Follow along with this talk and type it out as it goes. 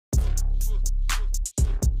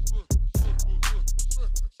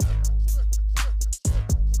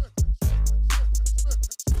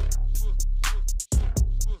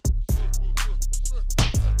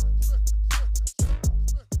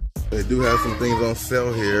do have some things on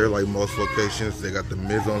sale here, like most locations. They got the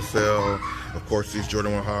mids on sale. Of course, these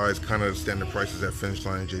Jordan 1 highs, kind of the standard prices at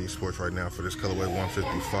Finishline and JD Sports right now for this colorway,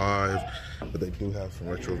 $155. But they do have some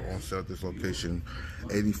retros on sale at this location.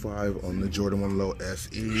 $85 on the Jordan 1 Low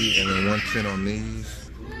SE, and then $110 on these.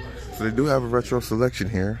 So they do have a retro selection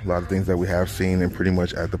here. A lot of things that we have seen, and pretty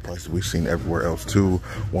much at the prices we've seen everywhere else too.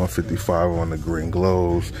 $155 on the green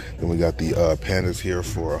glows. Then we got the pandas here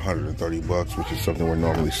for $130, which is something we're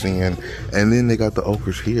normally seeing. And then they got the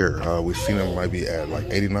ochres here. We've seen them might be at like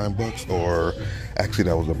 $89, or actually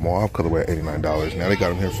that was a mauve colorway at $89. Now they got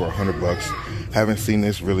them here for $100. Haven't seen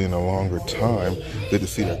this really in a longer time. Good to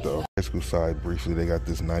see that though. High school side, briefly, they got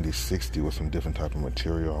this 9060 with some different type of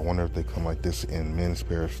material. I wonder if they come like this in men's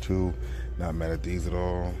pairs too. Not mad at these at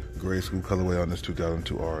all. Grade school colorway on this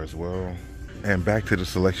 2002R as well. And back to the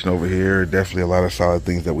selection over here. Definitely a lot of solid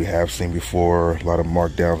things that we have seen before. A lot of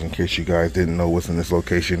markdowns in case you guys didn't know what's in this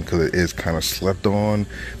location, because it is kind of slept on.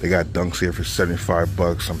 They got dunks here for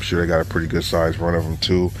 $75. I'm sure they got a pretty good size run of them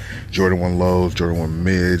too. Jordan 1 lows, Jordan 1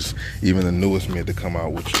 mids, even the newest mid to come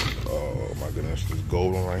out, which, oh my goodness, this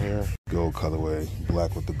gold one right here. Gold colorway,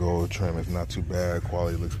 black with the gold trim is not too bad.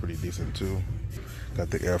 Quality looks pretty decent too. Got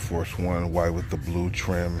the Air Force One white with the blue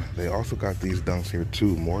trim. They also got these dunks here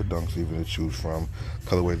too. More dunks even to choose from.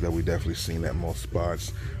 Colorways that we definitely seen at most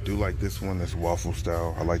spots. Do like this one, this waffle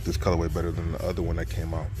style. I like this colorway better than the other one that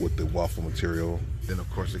came out with the waffle material. Then of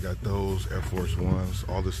course they got those Air Force Ones.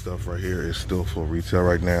 All this stuff right here is still full retail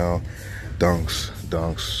right now.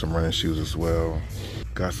 Dunks, some running shoes as well.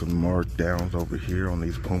 Got some markdowns over here on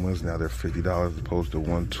these Pumas. Now they're $50 as opposed to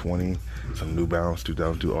 $120. Some New Balance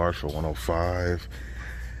 2002Rs for $105.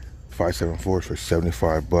 574s for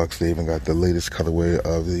 $75. They even got the latest colorway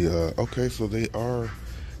of the, okay, so they are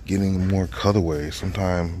getting more colorways.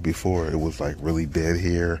 Sometime before it was like really dead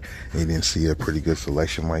here, and you didn't see a pretty good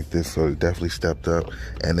selection like this, so it definitely stepped up.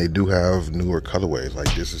 And they do have newer colorways.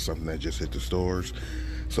 Like this is something that just hit the stores.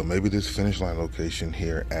 So maybe this Finishline location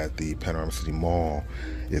here at the Panorama City Mall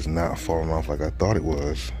is not falling off like I thought it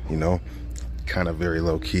was, you know? Kind of very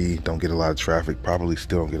low key, don't get a lot of traffic, probably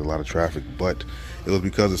still don't get a lot of traffic, but it was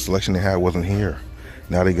because the selection they had wasn't here.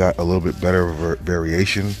 Now they got a little bit better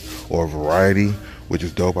variation or variety, which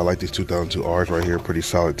is dope. I like these 2002Rs right here, pretty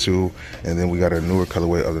solid too. And then we got a newer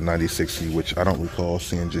colorway of the 9060, which I don't recall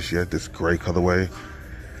seeing just yet, this gray colorway.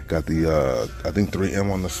 Got the I think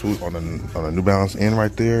 3M on the swoop on the New Balance end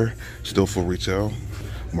right there, still full retail.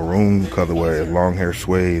 Maroon colorway, long hair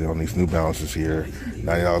suede on these New Balances here,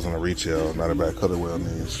 $90 on the retail. Not a bad colorway on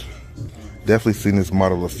these. Definitely seen this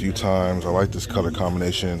model a few times. I like this color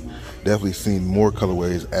combination. Definitely seen more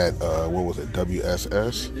colorways at what was it,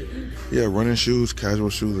 WSS. Yeah, running shoes, casual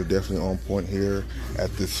shoes are definitely on point here at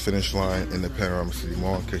this Finishline in the Panorama City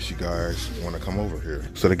Mall, in case you guys want to come over here.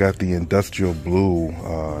 So they got the industrial blue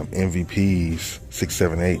MVPs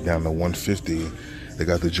 678 down to 150. They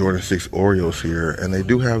got the Jordan 6 Oreos here, and they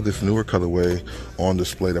do have this newer colorway on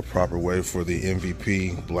display the proper way for the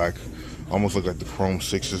MVP black. Almost look like the Chrome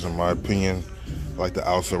 6s in my opinion. I like the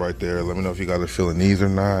outsole right there. Let me know if you guys are feeling these or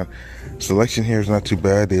not. Selection here is not too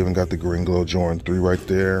bad. They even got the green glow Jordan 3 right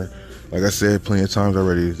there. Like I said plenty of times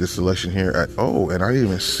already, this selection here at, oh, and I didn't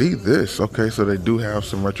even see this. Okay, so they do have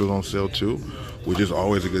some retros on sale too, which is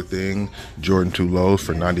always a good thing. Jordan 2 lows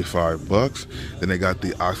for $95. Then they got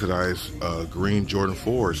the oxidized green Jordan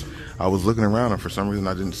 4s. I was looking around and for some reason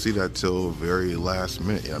I didn't see that till very last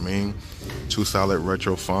minute. You know what I mean? Two solid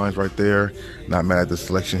retro finds right there. Not mad at the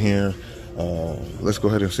selection here. Let's go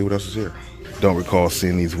ahead and see what else is here. Don't recall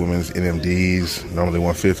seeing these women's NMDs, normally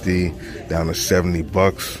 $150 down to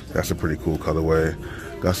 $70. That's a pretty cool colorway.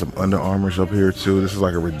 Got some Under Armours up here too. This is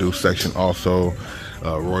like a reduced section also.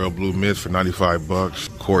 Royal blue mids for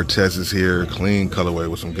 $95. Cortez is here, clean colorway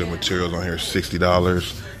with some good materials on here,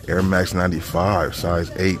 $60. Air Max 95,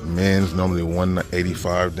 size 8 men's, normally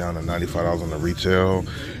 $185 down to $95 on the retail.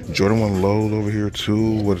 Jordan 1 lows over here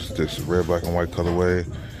too. What is this? Red, black, and white colorway.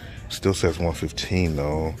 Still says $115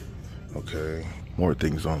 though. Okay, more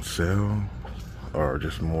things on sale, or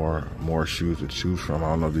just more shoes to choose from. I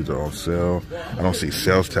don't know if these are on sale. I don't see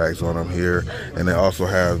sales tags on them here. And they also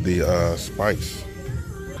have the spikes.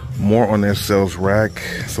 More on their sales rack.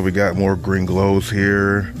 So we got more green glows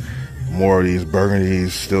here, more of these burgundies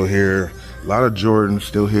still here. A lot of Jordans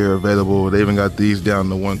still here available. They even got these down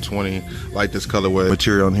to 120. Like this colorway.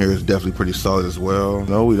 Material on here is definitely pretty solid as well.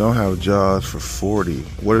 No, we don't have Jaws for 40.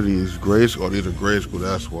 What are these? Gray school? Oh, these are gray school,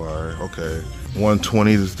 that's why. Okay.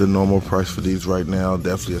 120 is the normal price for these right now.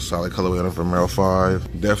 Definitely a solid colorway on it for Merrell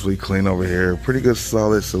 5. Definitely clean over here. Pretty good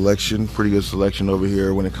solid selection. Pretty good selection over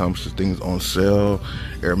here when it comes to things on sale.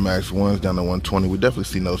 Air Max 1s down to 120. We definitely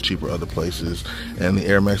seen those cheaper other places. And the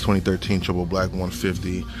Air Max 2013 Triple Black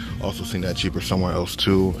 150. Also seen that cheaper somewhere else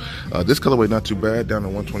too. This colorway not too bad, down to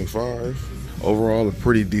 125. Overall, a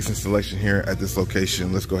pretty decent selection here at this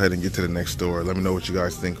location. Let's go ahead and get to the next store. Let me know what you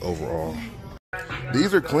guys think overall.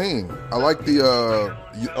 These are clean. I like the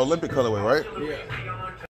Olympic colorway, right? Yeah.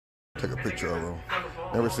 Take a picture of them.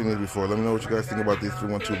 Never seen these before. Let me know what you guys think about these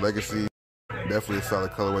 312 Legacy. Definitely a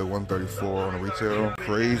solid colorway, 134 on the retail.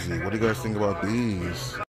 Crazy. What do you guys think about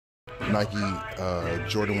these? Nike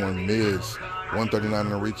Jordan 1 Mids, 139 on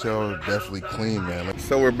the retail. Definitely clean, man.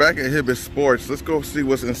 So we're back at Hibbett Sports. Let's go see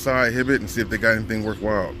what's inside Hibbett and see if they got anything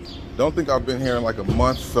worthwhile. Don't think I've been here in like a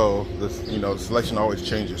month, so this, the selection always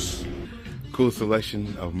changes. Cool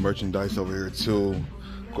selection of merchandise over here too.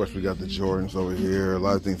 Of course, we got the Jordans over here. A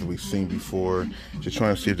lot of things that we've seen before. Just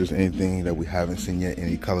trying to see if there's anything that we haven't seen yet,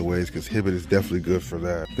 any colorways, because Hibbett is definitely good for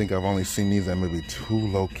that. I think I've only seen these at maybe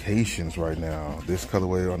 2 locations right now. This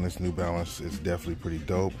colorway on this New Balance is definitely pretty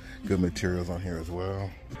dope. Good materials on here as well.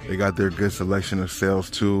 They got their good selection of sales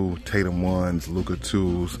too. Tatum 1s, Luka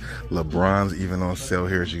 2s, LeBron's even on sale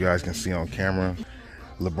here, as you guys can see on camera.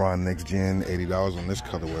 LeBron Next Gen, $80 on this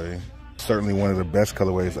colorway. Certainly one of the best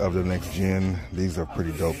colorways of the next gen. These are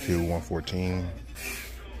pretty dope too, 114.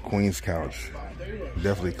 Queen's Couch,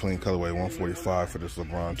 definitely clean colorway, 145 for this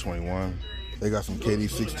LeBron 21. They got some KD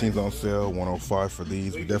 16s on sale, 105 for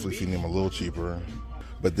these. We definitely seen them a little cheaper.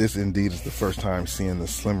 But this indeed is the first time seeing the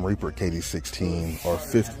Slim Reaper KD 16 or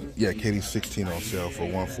 50, yeah, KD 16 on sale for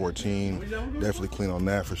 114. Definitely clean on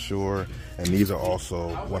that for sure. And these are also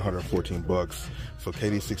 114 bucks. So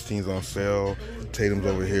KD 16's on sale. Tatum's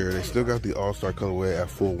over here. They still got the All-Star colorway at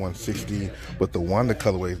full 160, but the Wanda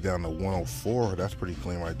colorway is down to 104. That's pretty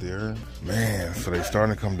clean right there. Man, so they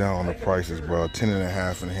starting to come down on the prices, bro.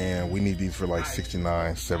 10.5 in hand. We need these for like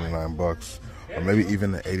 69, 79 bucks. Or maybe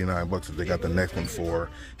even the 89 bucks if they got the next one for.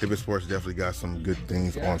 Hibbett Sports definitely got some good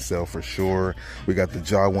things on sale for sure. We got the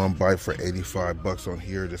Jaw 1 bike for 85 bucks on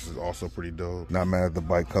here. This is also pretty dope. Not mad at the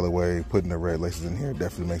bike colorway. Putting the red laces in here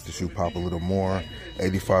definitely makes the shoe pop a little more.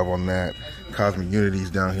 85 on that. Cosmic Unity's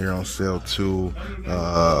down here on sale too.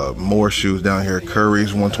 More shoes down here.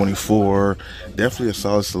 Curry's 124. Definitely a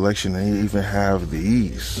solid selection. And you even have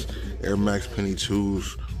these Air Max Penny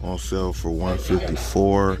 2s on sale for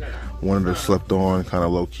 154. One of the slept on kind of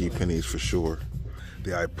low-key pennies for sure.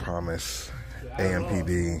 The I Promise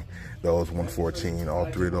AMPD, those 114. All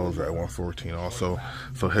 3 of those are at 114 also.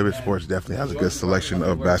 So Hibbett Sports definitely has a good selection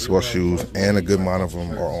of basketball shoes, and a good amount of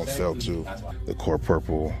them are on sale too. The Core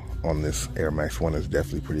Purple on this Air Max 1 is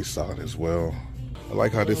definitely pretty solid as well. I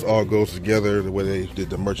like how this all goes together. The way they did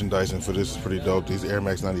the merchandising for this is pretty dope. These Air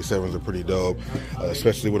Max 97s are pretty dope,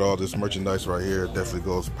 especially with all this merchandise right here. It definitely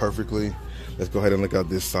goes perfectly. Let's go ahead and look out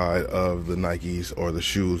this side of the Nikes or the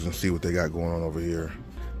shoes and see what they got going on over here.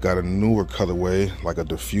 Got a newer colorway, like a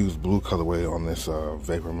diffused blue colorway on this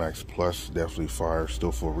Vapor Max Plus. Definitely fire,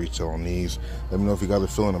 still full retail on these. Let me know if you guys are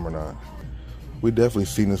feeling them or not. We definitely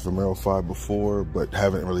seen this for Merrell 5 before, but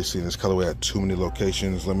haven't really seen this colorway at too many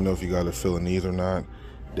locations. Let me know if you guys are feeling these or not.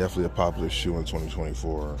 Definitely a popular shoe in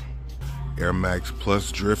 2024. Air Max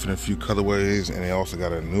Plus Drift in a few colorways, and they also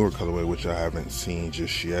got a newer colorway which I haven't seen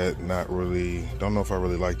just yet. Not really, don't know if I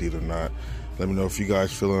really like these or not. Let me know if you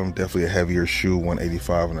guys feel them. Definitely a heavier shoe,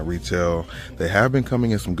 185 on the retail. They have been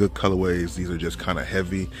coming in some good colorways. These are just kind of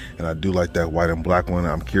heavy, and I do like that white and black one.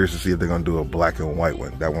 I'm curious to see if they're gonna do a black and white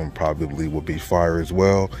one. That one probably would be fire as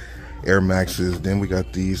well. Air Maxes, then we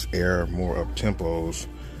got these Air more up-tempos.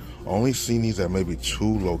 Only seen these at maybe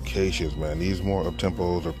 2 locations, man. These more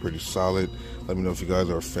up-tempos are pretty solid. Let me know if you guys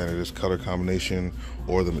are a fan of this color combination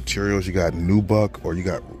or the materials. You got nubuck, or you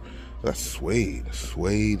got, that's suede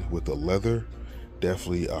with the leather.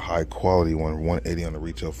 Definitely a high quality one. 180 on the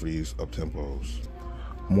retail for these up-tempos.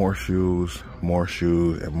 More shoes, and more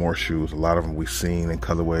shoes. A lot of them we've seen in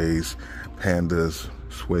colorways. Pandas,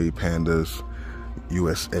 suede pandas,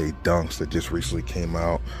 USA Dunks that just recently came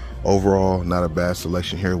out. Overall, not a bad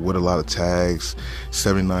selection here with a lot of tags.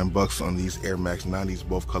 79 bucks on these Air Max 90s.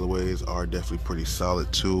 Both colorways are definitely pretty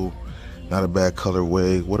solid too. Not a bad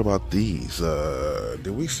colorway. What about these?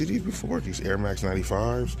 Did we see these before? These Air Max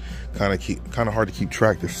 95s? Kind of hard to keep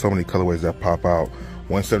track. There's so many colorways that pop out.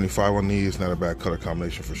 175 on these. Not a bad color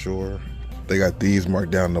combination for sure. They got these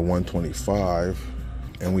marked down to $125.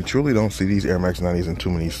 And we truly don't see these Air Max 90s in too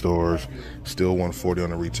many stores. Still $140 on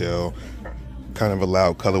the retail. Kind of a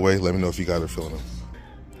loud colorway. Let me know if you guys are feeling them.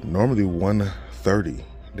 Normally $130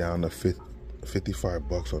 down to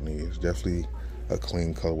 $55 on these. Definitely a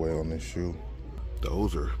clean colorway on this shoe.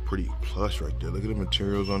 Those are pretty plush right there. Look at the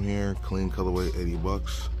materials on here. Clean colorway,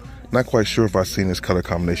 $80. Not quite sure if I've seen this color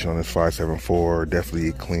combination on this 574. Definitely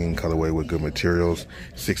a clean colorway with good materials,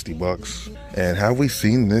 $60. And have we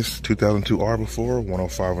seen this 2002R before?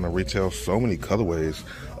 $105 on the retail. So many colorways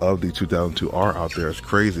of the 2002R out there. It's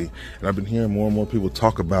crazy. And I've been hearing more and more people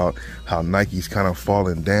talk about how Nike's kind of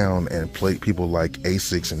falling down and people like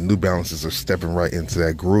Asics and New Balances are stepping right into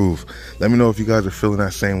that groove. Let me know if you guys are feeling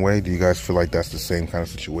that same way. Do you guys feel like that's the same kind of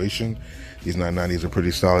situation? These 990s are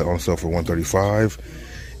pretty solid, on sale for $135.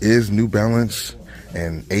 Is New Balance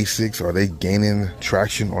and Asics, are they gaining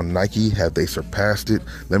traction on Nike? Have they surpassed it?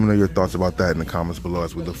 Let me know your thoughts about that in the comments below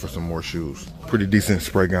as we look for some more shoes. Pretty decent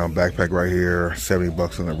spray gown backpack right here,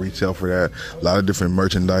 $70 on the retail for that. A lot of different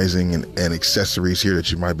merchandising and accessories here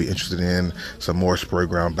that you might be interested in. Some more spray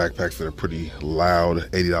ground backpacks that are pretty loud,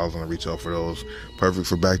 $80 on the retail for those. Perfect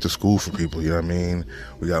for back to school for people, you know what I mean?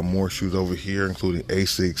 We got more shoes over here, including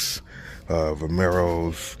Asics,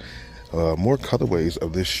 Vomeros. More colorways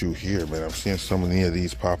of this shoe here, man. I'm seeing so many of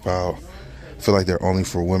these pop out. I feel like they're only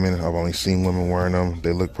for women. I've only seen women wearing them.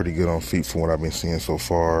 They look pretty good on feet from what I've been seeing so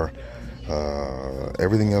far.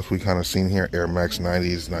 Everything else we kind of seen here, Air Max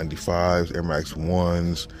 90s, 95s, Air Max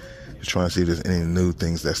 1s. Just trying to see if there's any new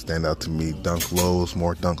things that stand out to me. Dunk lows,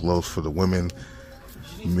 more dunk lows for the women.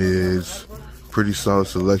 Mids, pretty solid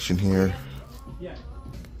selection here.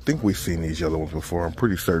 I think we've seen these yellow ones before. I'm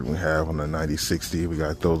pretty certain we have on the 9060. We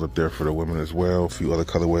got those up there for the women as well. A few other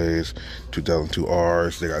colorways,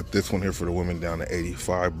 2002Rs. They got this one here for the women down to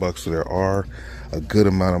 $85. So there are a good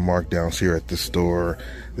amount of markdowns here at this store.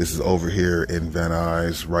 This is over here in Van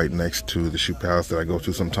Nuys, right next to the Shoe Palace that I go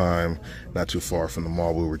to sometime. Not too far from the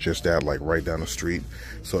mall we were just at, like right down the street.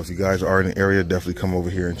 So if you guys are in the area, definitely come over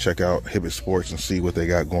here and check out Hibbett Sports and see what they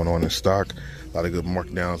got going on in stock. A lot of good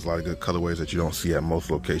markdowns, a lot of good colorways that you don't see at most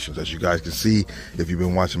locations, as you guys can see if you've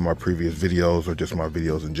been watching my previous videos or just my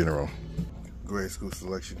videos in general. Grade school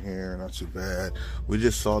selection here, not too bad. We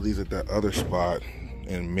just saw these at that other spot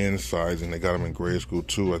in men's size, and they got them in grade school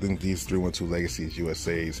too. I think these 312 Legacies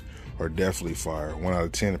USA's are definitely fire. 1 out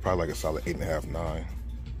of 10, probably like a solid 8.5, 9.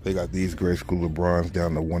 They got these grade school LeBrons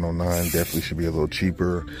down to 109. Definitely should be a little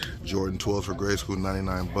cheaper. Jordan 12s for grade school,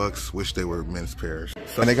 $99. Wish they were men's pairs.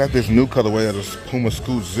 And they got this new colorway of the Puma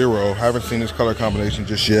Scoot Zero. Haven't seen this color combination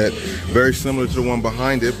just yet. Very similar to the one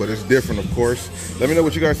behind it, but it's different, of course. Let me know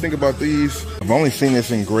what you guys think about these. I've only seen this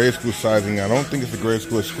in grade school sizing. I don't think it's a grade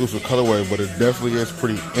school exclusive colorway, but it definitely is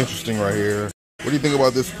pretty interesting right here. What do you think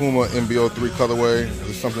about this Puma MB03 colorway? Is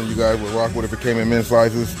this something you guys would rock with if it came in men's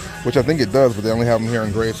sizes? Which I think it does, but they only have them here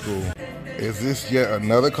in grade school. Is this yet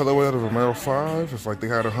another colorway of the Vomero 5? It's like they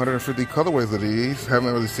had 150 colorways of these.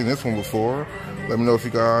 Haven't really seen this one before. Let me know if you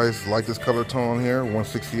guys like this color tone here.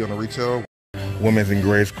 160 on the retail. Women's in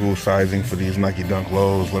grade school sizing for these Nike Dunk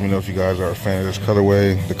Lows. Let me know if you guys are a fan of this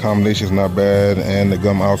colorway. The combination is not bad, and the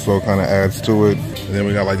gum also kind of adds to it. And then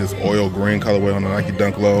we got like this oil green colorway on the Nike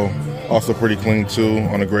Dunk Low. Also pretty clean too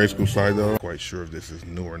on the grade school side though. Quite sure if this is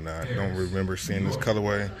new or not. Don't remember seeing this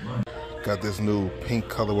colorway. Got this new pink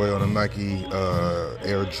colorway on the Nike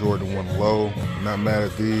Air Jordan 1 Low. Not mad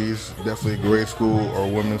at these. Definitely grade school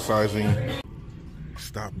or women's sizing.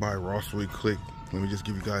 Stop by Ross Week Click. Let me just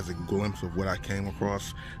give you guys a glimpse of what I came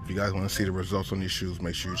across. If you guys want to see the results on these shoes,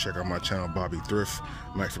 make sure you check out my channel, Bobby Thrift.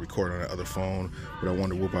 I'm actually recording on that other phone, but I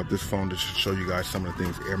wanted to whip out this phone to show you guys some of the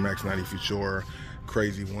things. Air Max 90 Futura,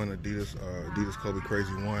 Crazy 1, Adidas Kobe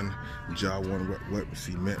Crazy 1, Ja 1 Wet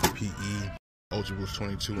Cement PE, Ultra Boost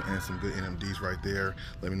 22, and some good NMDs right there.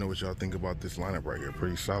 Let me know what y'all think about this lineup right here.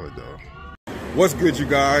 Pretty solid though. What's good, you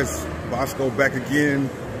guys? Bosco back again.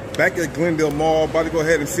 Back at Glendale Mall, about to go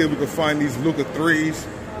ahead and see if we can find these Luka 3s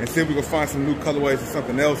and see if we can find some new colorways or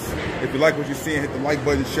something else. If you like what you're seeing, hit the like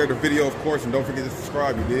button, share the video, of course, and don't forget to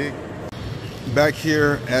subscribe, you dig? Back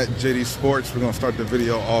here at JD Sports, we're gonna start the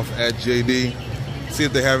video off at JD. See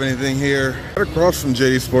if they have anything here. Right across from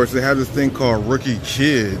JD Sports, they have this thing called Rookie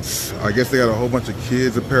Kids. I guess they got a whole bunch of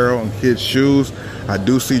kids apparel and kids shoes. I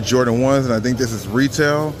do see Jordan 1s, and I think this is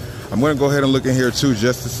retail. I'm gonna go ahead and look in here too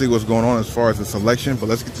just to see what's going on as far as the selection, but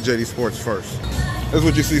let's get to JD Sports first. That's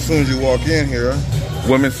what you see as soon as you walk in here.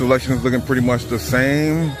 Women's selection is looking pretty much the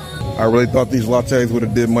same. I really thought these lattes would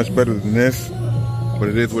have did much better than this, but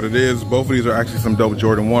it is what it is. Both of these are actually some dope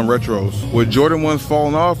Jordan 1 retros. With Jordan 1s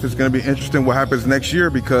falling off, it's gonna be interesting what happens next year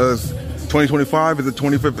because 2025 is the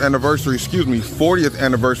 25th anniversary, 40th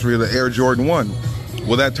anniversary of the Air Jordan 1.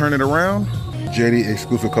 Will that turn it around? JD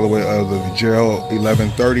exclusive colorway of the Gel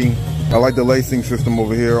 1130. I like the lacing system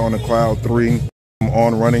over here on the Cloud 3.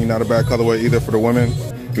 On running, not a bad colorway either for the women.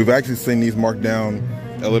 We've actually seen these marked down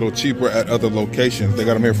a little cheaper at other locations. They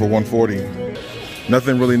got them here for 140.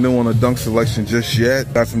 Nothing really new on the dunk selection just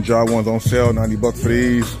yet. Got some Ja 1s on sale, 90 bucks for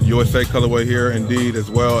these. USA colorway here indeed, as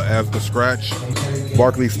well as the scratch.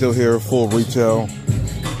 Barkley's still here, full retail.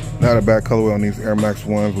 Not a bad colorway on these Air Max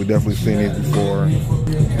 1s. We've definitely seen these before.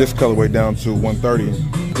 This colorway down to 130.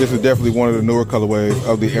 This is definitely one of the newer colorways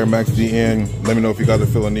of the Air Max GN. Let me know if you guys are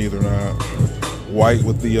feeling these or not. White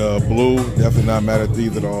with the blue, definitely not mad at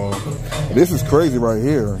these at all. This is crazy right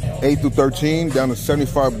here. 8 through 13 down to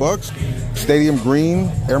 75 bucks. Stadium green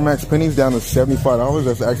Air Max pennies down to $75.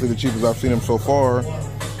 That's actually the cheapest I've seen them so far.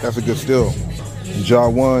 That's a good steal. Ja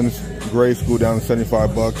 1s grade school down to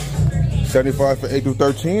 75 bucks. 75 for 8 through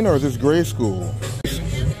 13, or is this grade school?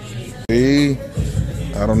 See,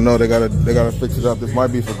 I don't know. They gotta fix it up. This might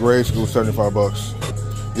be for grade school, 75 bucks.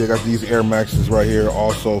 They got these Air Maxes right here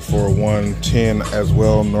also for 110 as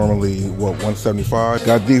well. Normally, what, 175?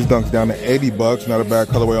 Got these dunks down to 80 bucks. Not a bad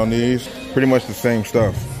colorway on these. Pretty much the same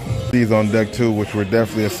stuff. These on deck too, which were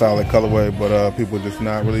definitely a solid colorway, but people just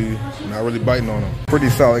not really biting on them. Pretty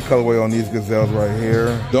solid colorway on these Gazelles right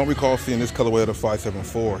here. Don't recall seeing this colorway of the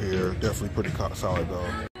 574 here. Definitely pretty solid though.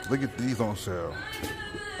 Look at these on sale.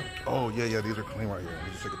 Oh yeah, these are clean right here. Let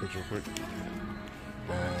me just take a picture real quick.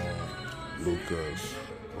 Boom, Lucas.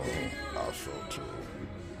 Also too.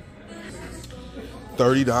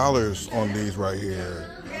 $30 on these right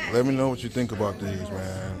here. Let me know what you think about these,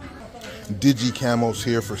 man. Digi camos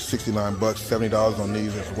here for 69 bucks, $70 on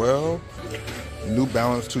these as well. New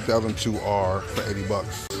Balance 2002R for 80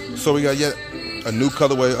 bucks. So we got yet a new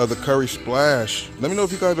colorway of the Curry Splash. Let me know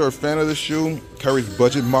if you guys are a fan of this shoe. Curry's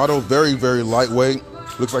budget model, very, very lightweight.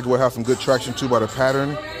 Looks like it will have some good traction too by the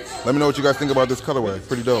pattern. Let me know what you guys think about this colorway.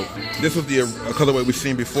 Pretty dope. This was the colorway we've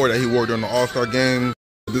seen before that he wore during the All-Star game.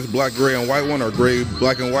 This black, gray, and white one, or gray,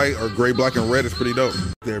 black, and white, or gray, black, and red is pretty dope.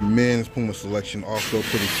 Their men's Puma selection also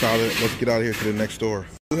pretty solid. Let's get out of here to the next store.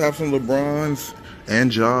 We have some LeBrons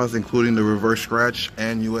and Jaws, including the reverse scratch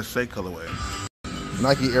and USA colorway.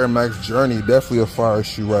 Nike Air Max Journey, definitely a fire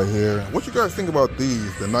shoe right here. What you guys think about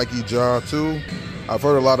these? The Nike Jaw 2? I've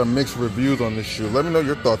heard a lot of mixed reviews on this shoe. Let me know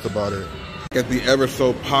your thoughts about it. Got the ever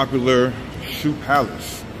so popular Shoe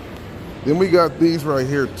Palace. Then we got these right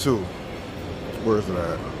here too. Where's it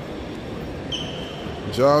at?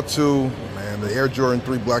 Jaw 2, man, the Air Jordan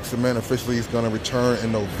 3 Black Cement officially is going to return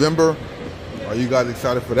in November. Are you guys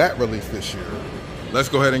excited for that release this year? Let's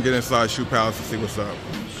go ahead and get inside Shoe Palace and see what's up.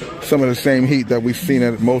 Some of the same heat that we've seen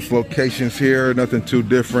at most locations here, nothing too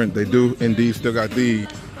different. They do indeed still got these.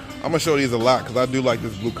 I'm gonna show these a lot because I do like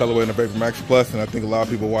this blue colorway in the Vapor Max Plus, and I think a lot of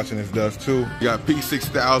people watching this does too. You got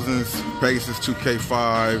P6000s, Pegasus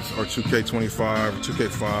 2K5s, or 2K25, or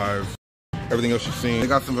 2K5. Everything else you've seen. They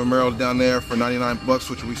got some Vomeros down there for 99 bucks,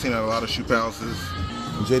 which we've seen at a lot of shoe palaces.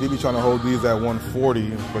 JD be trying to hold these at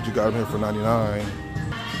 140, but you got them here for 99.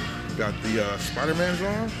 Got the Spider-Mans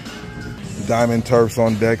on. Diamond Turfs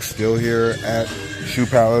on deck, still here at Shoe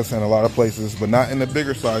Palace and a lot of places, but not in the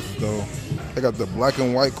bigger sizes though. They got the black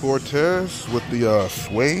and white Cortez with the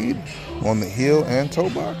suede on the heel and toe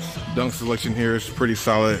box. Dunk selection here is pretty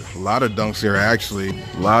solid. A lot of dunks here actually.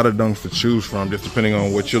 A lot of dunks to choose from, just depending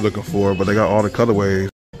on what you're looking for, but they got all the colorways.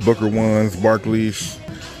 Booker 1s, Barkleys,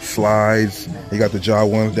 slides. You got the Ja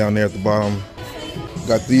 1s down there at the bottom.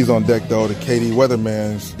 Got these on deck though, the KD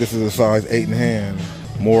Weathermans. This is a size 8 in hand.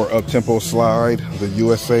 More up-tempo slide, the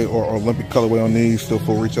USA or Olympic colorway on these, still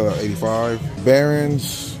full retail at 85.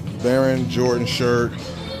 Baron Jordan shirt.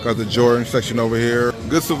 Got the Jordan section over here.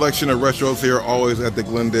 Good selection of retros here, always at the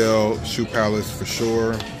Glendale Shoe Palace for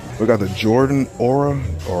sure. We got the Jordan Aura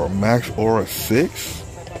or Max Aura 6.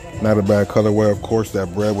 Not a bad colorway, of course,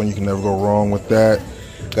 that bread one, you can never go wrong with that.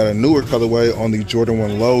 Got a newer colorway on the Jordan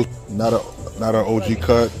 1 Low, not an OG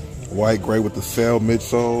cut. White, gray with the sail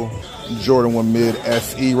midsole. Jordan 1 Mid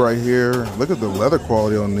SE right here. Look at the leather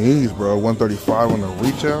quality on these, bro. 135 on the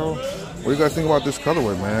retail. What do you guys think about this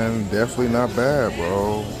colorway, man? Definitely not bad,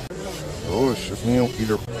 bro. Oh, it's just me on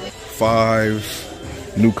Peter. 5s.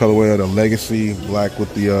 New colorway of the Legacy. Black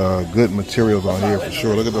with the good materials on here for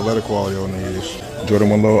sure. Look at the leather quality on these. Jordan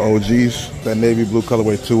 1 Low OGs. That navy blue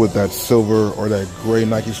colorway too with that silver or that gray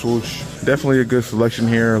Nike swoosh. Definitely a good selection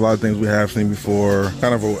here. A lot of things we have seen before.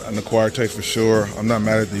 Kind of an acquired taste for sure. I'm not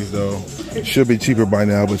mad at these though. Should be cheaper by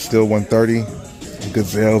now, but still 130.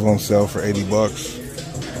 Gazelles on sale for 80 bucks.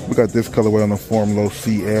 We got this colorway on the Form Low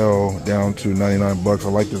CL down to 99 bucks. I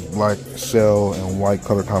like this black cell and white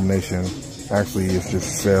color combination. Actually, it's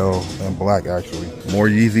just cell and black, actually. More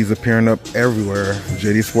Yeezys appearing up everywhere.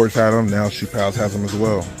 JD Sports had them, now Shoe Pals has them as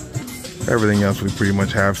well. Everything else we pretty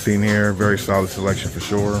much have seen here. Very solid selection for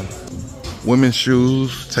sure. Women's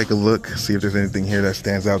shoes, take a look, see if there's anything here that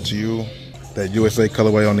stands out to you. That USA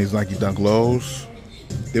colorway on these Nike Dunk Lows.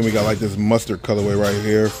 Then we got like this mustard colorway right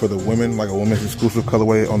here for the women, like a women's exclusive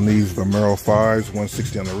colorway on these Vomero 5s,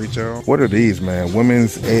 $160 on the retail. What are these, man?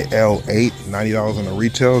 Women's AL8, $90 on the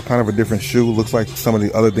retail. Kind of a different shoe. Looks like some of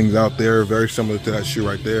the other things out there. Very similar to that shoe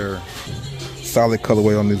right there. Solid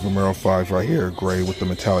colorway on these Vomero 5s right here. Gray with the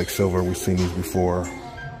metallic silver. We've seen these before.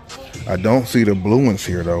 I don't see the blue ones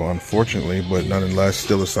here though, unfortunately, but nonetheless,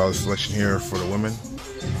 still a solid selection here for the women.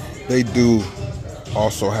 They do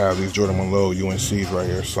also have these Jordan 1 Low UNCs right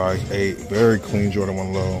here, size 8. Very clean Jordan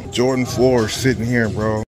 1 Low. Jordan 4 sitting here,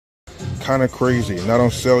 bro. Kind of crazy. Not on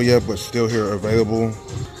sale yet, but still here available.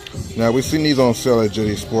 Now, we've seen these on sale at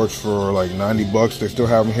JD Sports for like 90 bucks. They still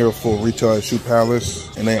have them here full retail at Shoe Palace.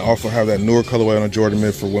 And they also have that newer colorway on the Jordan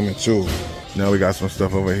Mid for women too. Now we got some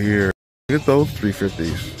stuff over here. Look at those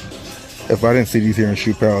 350s. If I didn't see these here in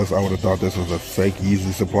Shoe Palace, I would have thought this was a fake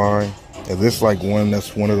Yeezy supply. Is this like one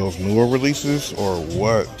that's one of those newer releases or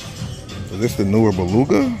what? Is this the newer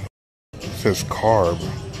Beluga? It says Carb.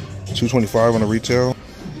 $225 on the retail.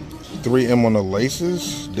 3M on the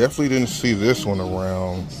laces. Definitely didn't see this one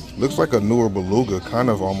around. Looks like a newer Beluga, kind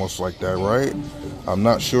of almost like that, right? I'm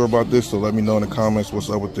not sure about this, so let me know in the comments what's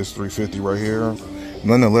up with this 350 right here.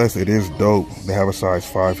 Nonetheless, it is dope. They have a size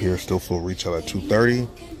 5 here, still full retail at $230.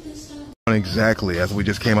 Exactly, as we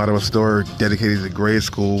just came out of a store dedicated to grade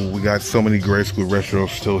school, we got so many grade school retros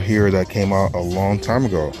still here that came out a long time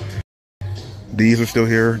ago. These are still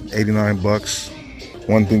here, 89 bucks.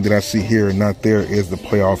 One thing that I see here, not there, is the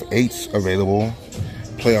Playoff 8s available.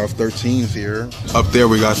 Playoff 13s here. Up there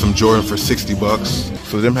we got some Jordan for 60 bucks.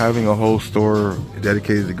 So them having a whole store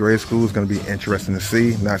dedicated to grade school is gonna be interesting to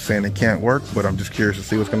see. Not saying it can't work, but I'm just curious to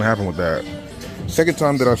see what's gonna happen with that. Second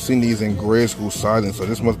time that I've seen these in grade school sizing, so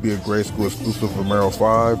this must be a grade school exclusive Vomero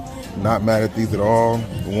 5. Not mad at these at all.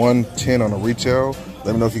 110 on the retail.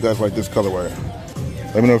 Let me know if you guys like this colorway.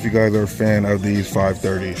 Let me know if you guys are a fan of these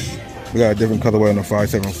 530s. We got a different colorway on the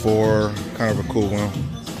 574, kind of a cool one.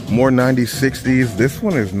 More 9060s. This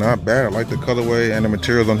one is not bad. I like the colorway, and the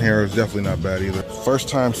materials on here is definitely not bad either. First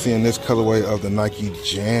time seeing this colorway of the Nike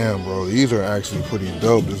Jam, bro. These are actually pretty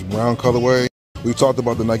dope. This brown colorway. We've talked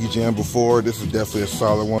about the Nike Jam before. This is definitely a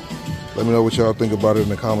solid one. Let me know what y'all think about it in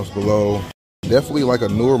the comments below. Definitely like a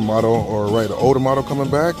newer model, or right, an older model coming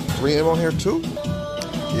back. 3M on here too.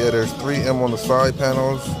 Yeah, there's 3M on the side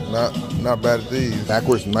panels. Not bad at these.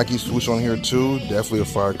 Backwards Nike swoosh on here too. Definitely a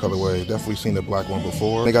fire colorway. Definitely seen the black one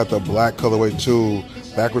before. They got the black colorway too.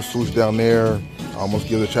 Backwards swoosh down there. Almost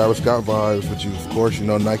give the Travis Scott vibes, but of course, you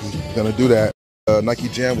know Nike's gonna do that. Nike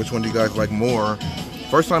Jam, which one do you guys like more?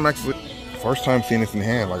 First time seeing this in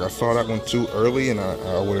hand. Like I saw that one too early, and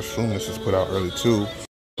I would assume this is put out early too.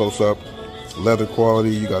 Close up. Leather quality,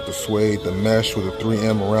 you got the suede, the mesh with a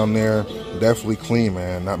 3M around there. Definitely clean,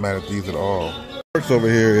 man. Not mad at these at all. Shorts over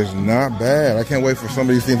here is not bad. I can't wait for some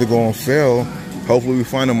of these things to go on sale. Hopefully we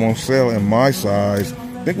find them on sale in my size.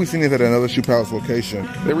 I think we've seen these at another Shoe Palace location.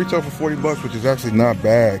 They retail for 40 bucks, which is actually not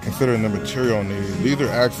bad considering the material on these. These are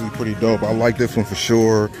actually pretty dope. I like this one for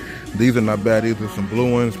sure. These are not bad either. Some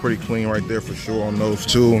blue ones, pretty clean right there for sure on those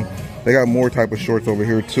too. They got more type of shorts over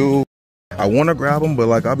here too. I want to grab them, but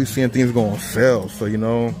like I'll be seeing things go on sale, so you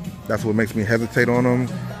know that's what makes me hesitate on them.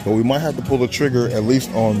 But we might have to pull the trigger at least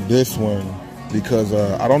on this one, because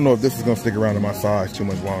I don't know if this is gonna stick around in my size too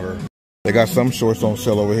much longer. They got some shorts on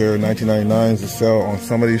sale over here. $19.99 is a sale on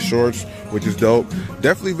some of these shorts, which is dope.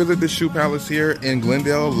 Definitely visit the Shoe Palace here in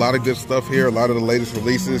Glendale. A lot of good stuff here, a lot of the latest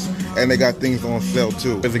releases, and they got things on sale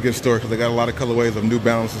too. It's a good store because they got a lot of colorways of New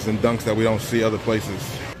Balances and Dunks that we don't see other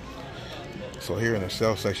places. So here in the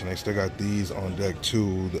sale section, they still got these on deck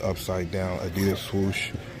too. The upside down Adidas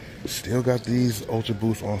swoosh. Still got these Ultra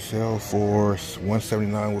Boosts on sale for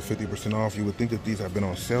 $179 with 50% off. You would think that these have been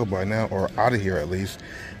on sale by now, or out of here at least,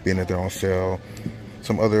 being that they're on sale.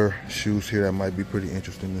 Some other shoes here that might be pretty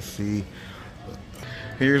interesting to see.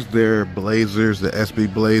 Here's their Blazers, the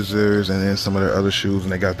SB Blazers, and then some of their other shoes,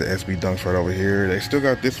 and they got the SB Dunks right over here. They still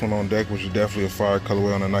got this one on deck, which is definitely a fire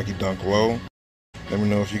colorway on the Nike Dunk Low. Let me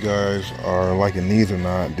know if you guys are liking these or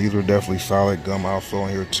not. These are definitely solid. Gum outsole on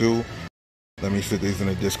here too. Let me sit these in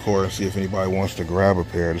the Discord and see if anybody wants to grab a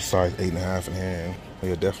pair. The size 8.5 in hand.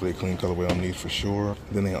 Yeah, definitely a clean colorway on these for sure.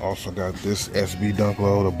 Then they also got this SB Dunk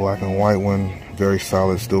Low, the black and white one. Very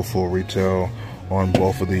solid, still full retail. on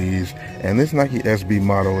both of these. And this Nike SB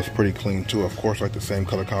model is pretty clean too. Of course, like the same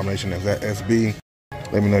color combination as that SB.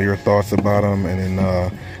 Let me know your thoughts about them. And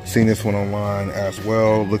then seeing this one online as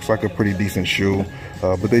well. Looks like a pretty decent shoe.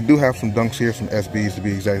 But they do have some dunks here, some SBs to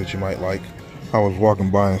be exact, that you might like. I was walking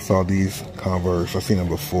by and saw these Converse. I've seen them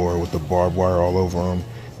before with the barbed wire all over them.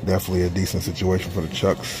 Definitely a decent situation for the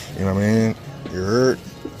Chucks. You know what I mean? You heard?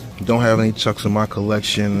 Don't have any Chucks in my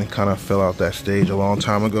collection. Kind of fell out that stage a long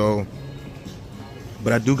time ago.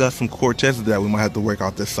 But I do got some Cortezes that we might have to work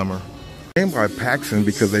out this summer. Named by Paxson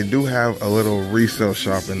because they do have a little resale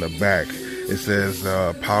shop in the back. It says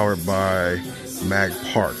powered by Mag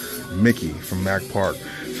Park, Mickey from Mag Park.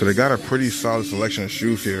 So they got a pretty solid selection of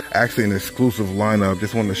shoes here. Actually an exclusive lineup.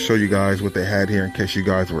 Just wanted to show you guys what they had here in case you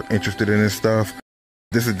guys were interested in this stuff.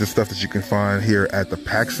 This is the stuff that you can find here at the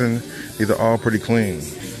Paxson. These are all pretty clean.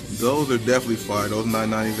 Those are definitely fire. Those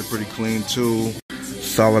 990s are pretty clean too.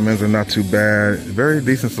 Solomons are not too bad. Very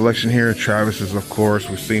decent selection here. Travis's, of course,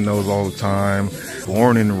 we've seen those all the time.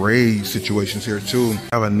 Born and raised situations here too.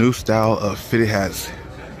 I have a new style of fitted hats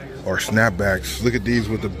or snapbacks. Look at these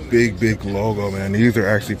with the big logo, man. These are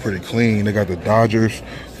actually pretty clean. They got the Dodgers,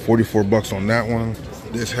 44 bucks on that one.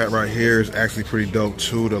 This hat right here is actually pretty dope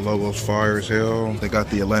too. The logo's fire as hell. They got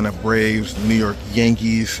the Atlanta Braves, New York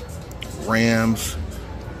Yankees, Rams,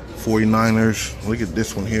 49ers. Look at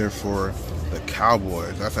this one here for the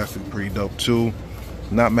Cowboys. That's actually pretty dope too.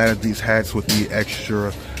 Not mad at these hats with the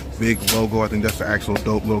extra big logo. I think that's the actual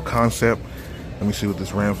dope little concept. Let me see what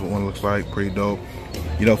this Rams one looks like. Pretty dope.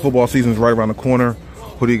 You know, football season is right around the corner.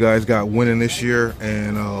 Who do you guys got winning this year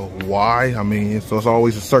and why? I mean, so it's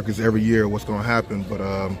always a circus every year what's going to happen.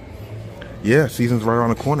 But yeah, season's right around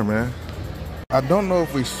the corner, man. I don't know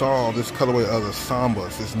if we saw this colorway of the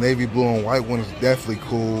Sambas. This navy blue and white one is definitely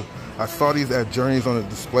cool. I saw these at Journeys on the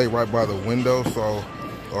display right by the window,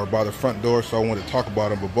 or by the front door, so I wanted to talk about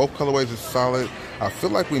them. But both colorways are solid. I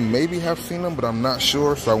feel like we maybe have seen them, but I'm not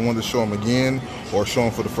sure, so I wanted to show them again or show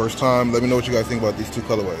them for the first time. Let me know what you guys think about these two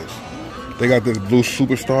colorways. They got this blue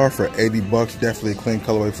Superstar for 80 bucks. Definitely a clean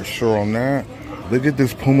colorway for sure on that. Look at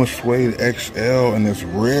this Puma Suede XL and this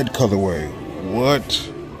red colorway. What?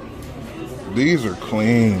 These are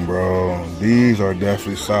clean, bro. These are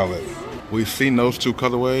definitely solid. We've seen those two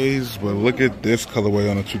colorways, but look at this colorway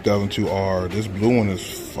on the 2002R. This blue one is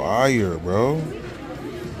fire, bro.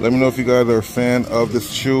 Let me know if you guys are a fan of this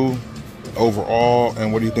shoe overall,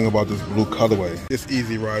 and what do you think about this blue colorway? This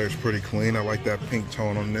Easy Rider is pretty clean. I like that pink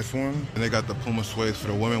tone on this one. And they got the Puma Suede for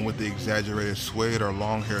the women with the exaggerated suede or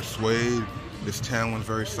long hair suede. This tan one's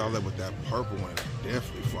very solid, with that purple one is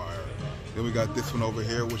definitely fire. Then we got this one over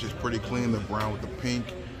here, which is pretty clean, the brown with the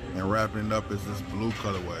pink, and wrapping it up is this blue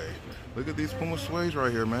colorway. Look at these Puma Suedes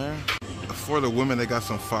right here, man. For the women, they got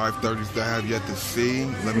some 530s that I have yet to see.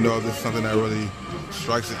 Let me know if this is something that really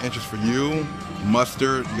strikes an interest for you.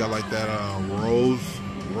 Mustard, you got like that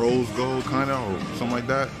rose gold kind of, or something like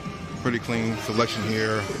that. Pretty clean selection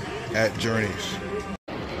here at Journeys.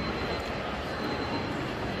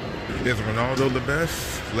 Is Ronaldo the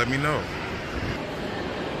best? Let me know.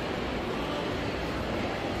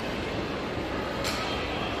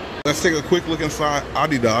 Let's take a quick look inside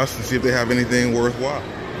Adidas and see if they have anything worthwhile.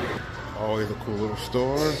 Always a cool little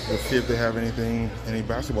store. Let's see if they have any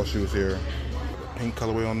basketball shoes here. Pink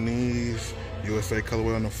colorway on these, USA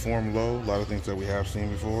colorway on the Form Low. A lot of things that we have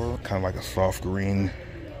seen before. Kind of like a soft green,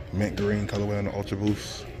 mint green colorway on the Ultra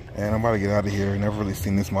Boost. And I'm about to get out of here. Never really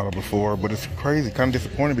seen this model before, but it's crazy, kind of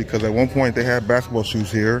disappointing because at one point they had basketball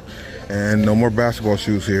shoes here and no more basketball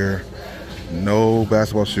shoes here. No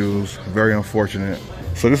basketball shoes, very unfortunate.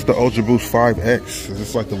 So this is the Ultra Boost 5X. Is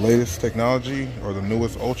this like the latest technology or the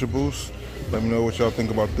newest Ultra Boost? Let me know what y'all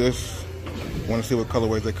think about this. Want to see what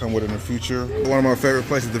colorways they come with in the future. One of my favorite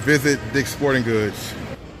places to visit, Dick's Sporting Goods.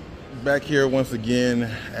 Back here once again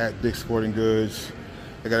at Dick's Sporting Goods.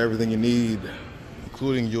 They got everything you need,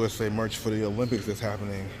 including USA merch for the Olympics that's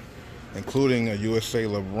happening, including a USA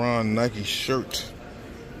LeBron Nike shirt.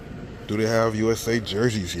 Do they have USA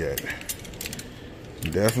jerseys yet?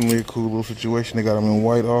 Definitely a cool little situation. They got them in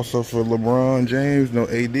white also for LeBron James, no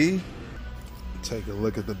AD. Take a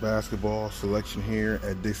look at the basketball selection here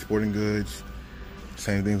at Dick's Sporting Goods.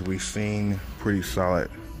 Same things we've seen, pretty solid,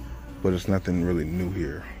 but it's nothing really new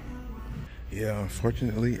here. Yeah,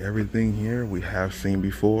 unfortunately, everything here we have seen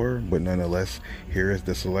before, but nonetheless, here is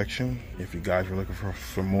the selection. If you guys are looking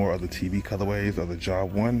for more of the TV colorways of the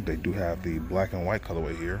Job 1, they do have the black and white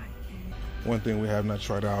colorway here. One thing we have not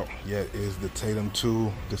tried out yet is the Tatum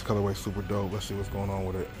 2. This colorway is super dope. Let's see what's going on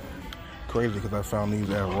with it. Crazy because I found these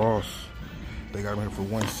at Ross. They got them here for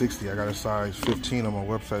 $160. I got a size 15 on my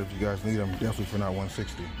website if you guys need them. Definitely for not $160.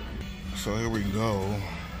 So here we go.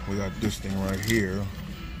 We got this thing right here.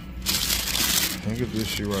 Look at this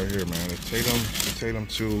shoe right here, man. The Tatum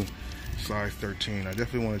 2 size 13. I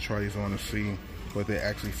definitely want to try these on to see what they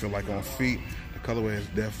actually feel like on feet. The colorway is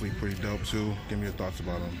definitely pretty dope too. Give me your thoughts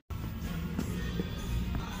about them.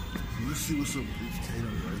 Let's see what's up with these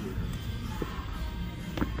Tatum right here.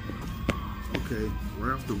 Okay,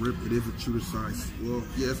 right off the rip, it is a true to size. Well,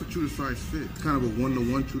 yeah, it's a true to size fit. It's kind of a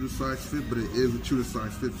 1-to-1 true to size fit, but it is a true to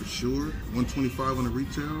size fit for sure. 125 on the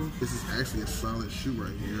retail. This is actually a solid shoe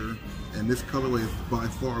right here. And this colorway is by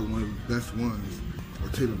far one of the best ones. Or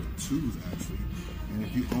Tatum 2s actually. And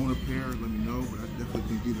if you own a pair, let me know, but I definitely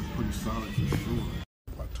think these are pretty solid for sure.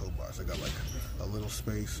 My toe box, I got like a little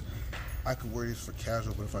space. I could wear these for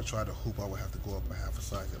casual, but if I tried to hoop, I would have to go up a half a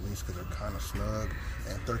size at least because they're kind of snug.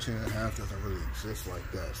 And 13.5 doesn't really exist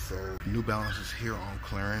like that. So New Balance is here on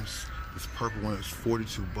clearance. This purple one is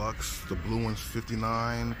 42 bucks. The blue one's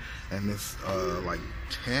 59, and this like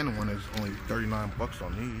tan one is only 39 bucks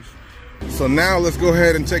on these. So now let's go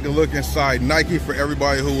ahead and take a look inside Nike for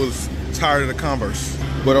everybody who was tired of the Converse.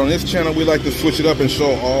 But on this channel, we like to switch it up and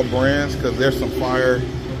show all brands because there's some fire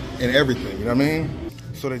in everything, you know what I mean?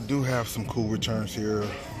 So they do have some cool returns here.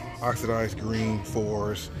 Oxidized green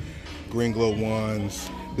 4s, green glow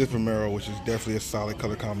 1s. This Vomero, which is definitely a solid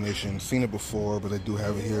color combination. Seen it before, but they do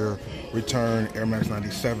have it here. Return Air Max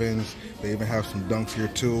 97s. They even have some dunks here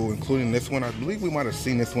too, including this one. I believe we might have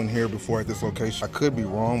seen this one here before at this location. I could be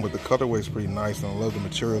wrong, but the colorway is pretty nice, and I love the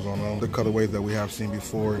materials on them. The colorways that we have seen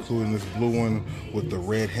before, including this blue one with the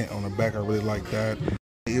red hint on the back. I really like that.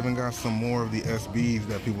 They even got some more of the SBs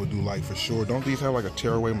that people do like for sure. Don't these have like a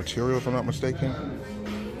tearaway material if I'm not mistaken?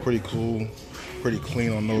 Pretty cool, pretty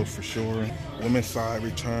clean on those for sure. Women's side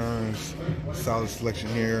returns, solid selection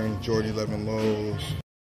here, Jordan 11 lows,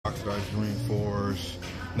 oxidized green 4s,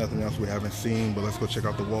 nothing else we haven't seen, but let's go check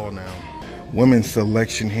out the wall now. Women's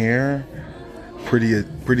selection here,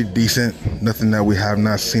 pretty decent, nothing that we have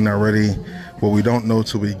not seen already, but we don't know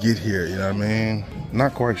till we get here, you know what I mean?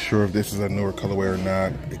 Not quite sure if this is a newer colorway or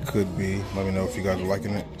not. It could be. Let me know if you guys are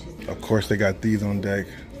liking it. Of course, they got these on deck.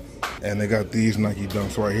 And they got these Nike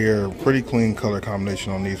Dunks right here. Pretty clean color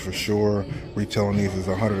combination on these for sure. Retail on these is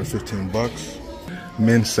 115 bucks.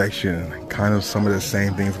 Men's section, kind of some of the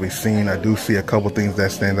same things we've seen. I do see a couple things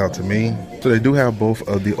that stand out to me. So they do have both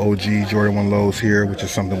of the OG Jordan 1 lows here, which is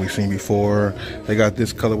something we've seen before. They got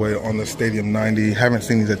this colorway on the Stadium 90. Haven't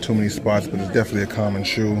seen these at too many spots, but it's definitely a common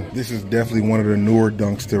shoe. This is definitely one of the newer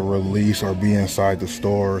Dunks to release or be inside the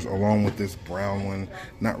stores, along with this brown one.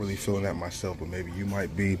 Not really feeling that myself, but maybe you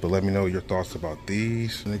might be. But let me know your thoughts about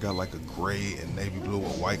these. And they got like a gray and navy blue or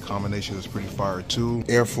white combination that's pretty fire too.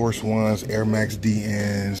 Air Force Ones, Air Max DNs.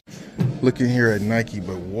 Looking here at Nike,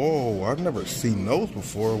 but whoa, I've never seen those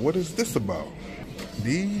before. What is this about?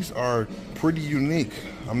 These are pretty unique.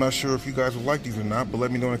 I'm not sure if you guys will like these or not, but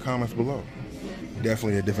let me know in the comments below.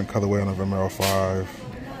 Definitely a different colorway on the Vomero 5.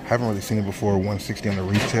 Haven't really seen it before. 160 on the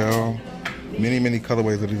retail. Many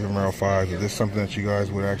colorways of these Vomero 5s. Is this something that you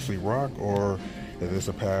guys would actually rock, or is this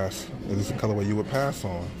a pass? Is this a colorway you would pass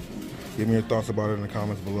on? Give me your thoughts about it in the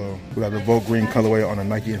comments below. We got the Vogue Green colorway on the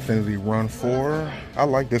Nike Infinity Run 4. I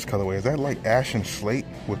like this colorway. Is that like ash and slate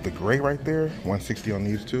with the gray right there? 160 on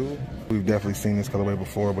these two. We've definitely seen this colorway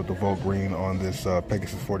before, but the Vogue Green on this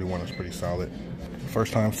Pegasus 41 is pretty solid.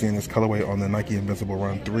 First time seeing this colorway on the Nike Invincible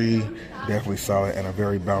Run 3. Definitely solid and a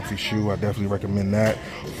very bouncy shoe. I definitely recommend that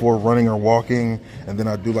for running or walking. And then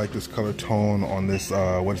I do like this color tone on this,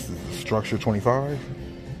 what is this, Structure 25?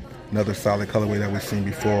 Another solid colorway that we've seen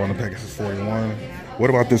before on the Pegasus 41. What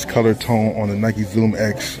about this color tone on the Nike Zoom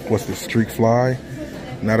X? What's this, Streak Fly?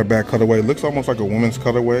 Not a bad colorway. It looks almost like a women's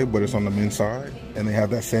colorway, but it's on the men's side. And they have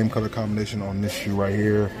that same color combination on this shoe right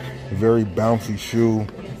here. A very bouncy shoe,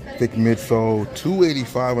 thick midsole,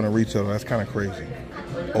 $285 on a retail. That's kind of crazy.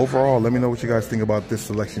 Overall, let me know what you guys think about this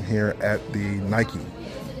selection here at the Nike.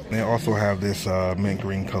 They also have this mint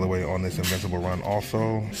green colorway on this Invincible Run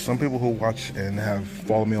also. Some people who watch and have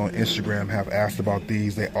followed me on Instagram have asked about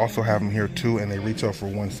these. They also have them here too, and they retail for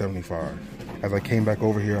 $175. As I came back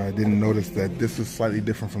over here, I didn't notice that this is slightly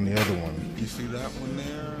different from the other one. You see that one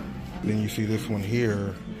there? Then you see this one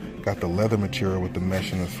here. Got the leather material with the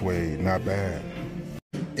mesh and the suede. Not bad.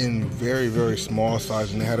 In very small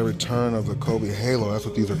size, and they had a return of the Kobe Halo. That's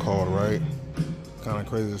what these are called, right? Kind of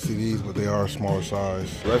crazy to see these, but they are a smaller size.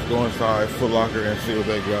 Let's go inside Foot Locker and see what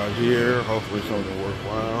they got here. Hopefully something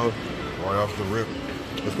worthwhile right off the rip.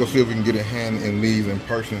 Let's go see if we can get a hand in these in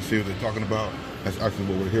person and see what they're talking about. That's actually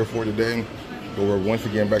what we're here for today. But we're once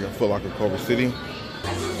again back at Foot Locker, Culver City.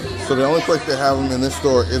 So the only place they have them in this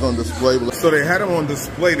store is on display. So they had them on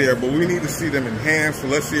display there, but we need to see them in hand. So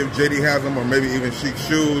let's see if JD has them, or maybe even Chic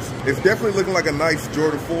Shoes. It's definitely looking like a nice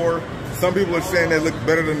Jordan 4. Some people are saying they look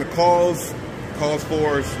better than the Calls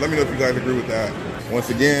 4s. Let me know if you guys agree with that. Once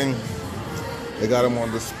again, they got them on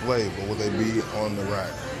display, but will they be on the rack?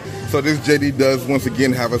 So this JD does once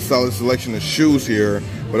again have a solid selection of shoes here,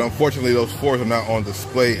 but unfortunately those 4s are not on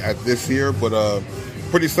display at this here, but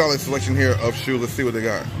pretty solid selection here of shoes. Let's see what they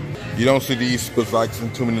got. You don't see these Spazikes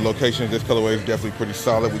in too many locations. This colorway is definitely pretty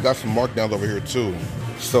solid. We got some markdowns over here too.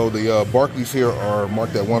 So the Barclays here are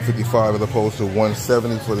marked at 155 as opposed to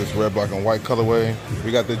 170 for this red, black, and white colorway.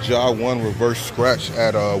 We got the Ja 1 reverse scratch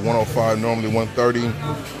at 105, normally 130.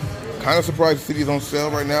 Kind of surprised to see these on sale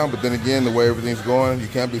right now, but then again, the way everything's going, you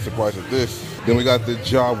can't be surprised at this. Then we got the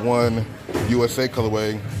Ja 1 USA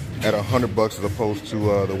colorway at $100 as opposed to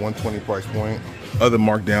the 120 price point. Other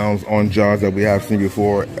markdowns on Jaws that we have seen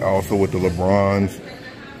before, also with the LeBrons.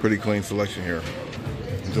 Pretty clean selection here.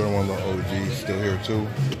 Jordan 1 Low OG still here too.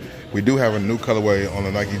 We do have a new colorway on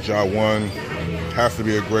the Nike Ja 1. Has to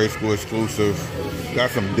be a grade school exclusive.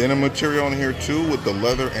 Got some denim material on here too with the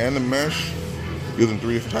leather and the mesh. Using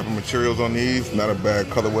 3 different type of materials on these. Not a bad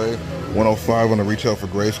colorway. 105 on the retail for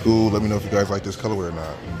grade school. Let me know if you guys like this colorway or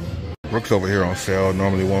not. Brooks over here on sale.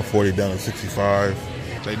 Normally 140 down to 65.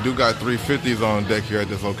 They do got 350s on deck here at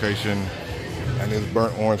this location. And this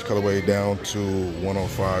burnt orange colorway down to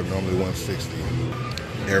 105, normally 160.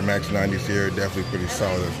 Air Max 90s here, definitely pretty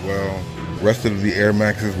solid as well. Rest of the Air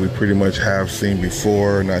Maxes we pretty much have seen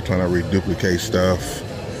before, not trying to reduplicate stuff.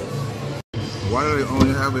 Why do they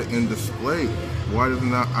only have it in display? Why is it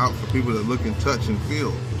not out for people to look and touch and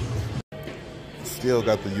feel? Still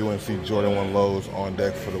got the UNC Jordan 1 lows on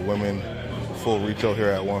deck for the women. Full retail here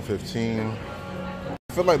at 115.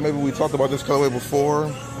 I feel like maybe we talked about this colorway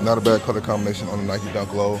before. Not a bad color combination on the Nike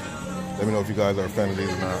Dunk Low. Let me know if you guys are a fan of these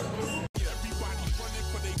or not.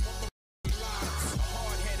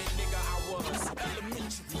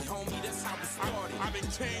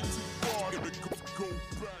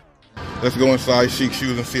 Let's go inside Chic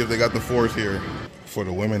Shoes and see if they got the 4s here. For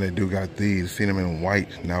the women, they do got these. Seen them in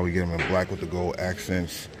white. Now we get them in black with the gold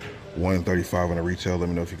accents. 135 on the retail. Let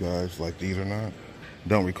me know if you guys like these or not.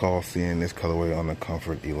 Don't recall seeing this colorway on the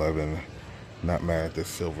Comfort 11. Not mad at this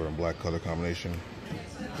silver and black color combination.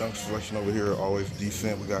 Dunk selection over here, always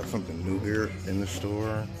decent. We got something new here in the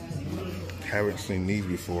store. Haven't seen these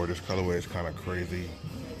before. This colorway is kind of crazy.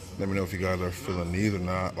 Let me know if you guys are feeling these or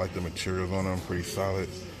not. Like the materials on them, pretty solid.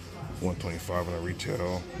 125 on the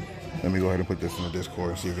retail. Let me go ahead and put this in the Discord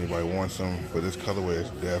and see if anybody wants them. But this colorway is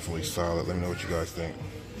definitely solid. Let me know what you guys think.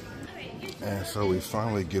 And so we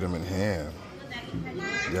finally get them in hand.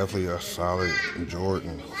 Definitely a solid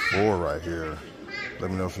Jordan 4 right here.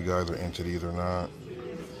 Let me know if you guys are into these or not.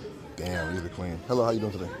 Damn, these are clean. Hello, how you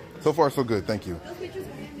doing today? So far, so good. Thank you.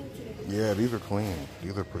 Yeah, these are clean.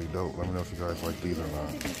 These are pretty dope. Let me know if you guys like these or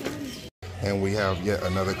not. And we have yet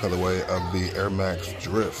another colorway of the Air Max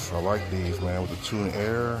Drifts. I like these, man, with the Tune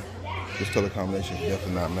Air. This color combination is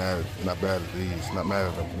definitely not bad at these. Not mad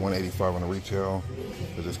at them. 185 on the retail.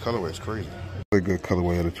 But this colorway is crazy. Really good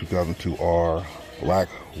colorway of the 2002 R. Black,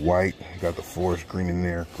 white. Got the forest green in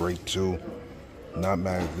there. Great too. Not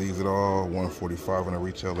mad at these at all. 145 on the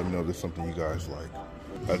retail. Let me know if there's something you guys like.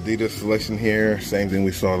 Adidas selection here. Same thing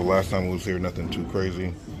we saw the last time we was here. Nothing too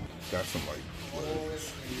crazy. Got some like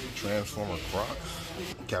Transformer Crocs.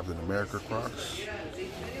 Captain America Crocs.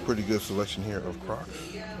 Pretty good selection here of Crocs.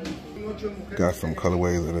 Got some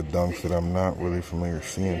colorways of the Dunks that I'm not really familiar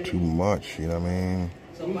seeing too much. You know what I mean?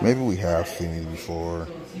 Maybe we have seen these before.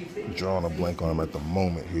 Drawing a blank on them at the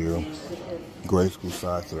moment here. Grade school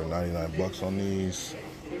size that are 99 bucks on these.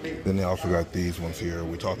 Then they also got these ones here.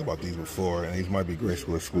 We talked about these before, and these might be grade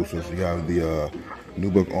school exclusives. You got the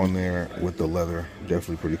new book on there with the leather.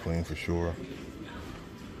 Definitely pretty clean for sure.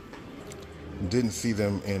 Didn't see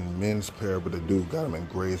them in men's pair, but they do got them in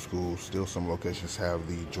grade school. Still some locations have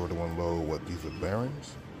the Jordan 1 Low. What, these are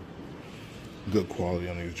Barons? Good quality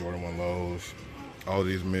on these Jordan 1 Lows. All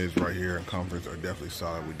these mids right here in Comforts are definitely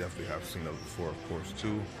solid. We definitely have seen those before, of course,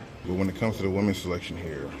 too. But when it comes to the women's selection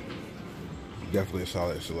here, definitely a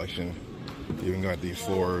solid selection. Even got these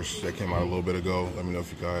 4s that came out a little bit ago. Let me know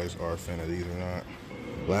if you guys are a fan of these or not.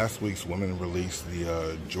 Last week's women released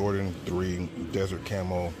the Jordan 3 Desert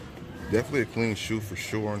Camo. Definitely a clean shoe for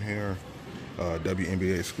sure in here.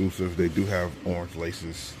 WNBA exclusive. They do have orange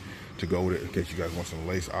laces to go with it in case you guys want some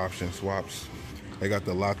lace option swaps. They got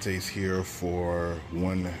the lattes here for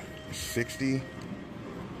 160.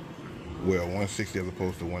 Well, 160 as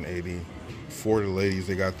opposed to 180. For the ladies,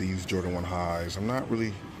 they got these Jordan 1 highs. I'm not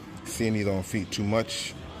really seeing these on feet too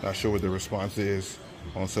much. Not sure what the response is.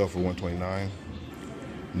 On sale for $129.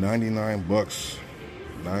 99 bucks.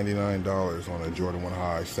 $99 on a Jordan 1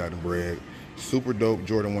 High satin bread. Super dope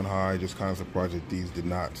Jordan 1 High. Just kind of surprised that these did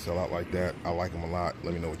not sell out like that. I like them a lot.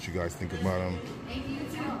 Let me know what you guys think about them.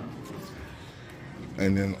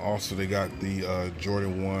 And then also they got the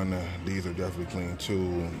Jordan 1. These are definitely clean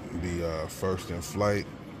too. The First in Flight,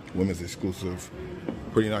 women's exclusive.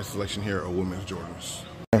 Pretty nice selection here of women's Jordans.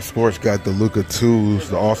 Sports got the Luka 2s,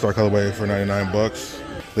 the All-Star colorway for 99 bucks.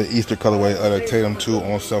 The Easter colorway of the Tatum 2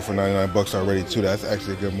 on sale for 99 bucks already too. That's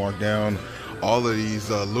actually a good markdown. All of these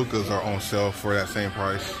Lukas are on sale for that same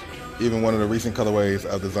price. Even one of the recent colorways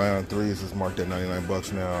of the Zion 3s is marked at 99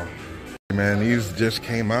 bucks now. Man, these just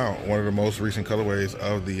came out. One of the most recent colorways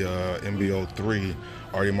of the MBO 3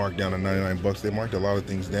 already marked down to 99 bucks. They marked a lot of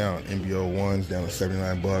things down. MBO 1s down to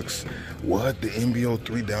 79 bucks. What? The MBO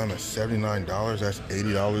 3 down to $79? That's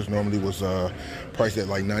 $80. Normally was priced at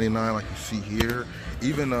like 99, like you see here.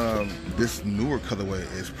 Even this newer colorway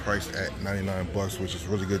is priced at 99 bucks, which is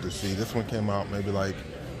really good to see. This one came out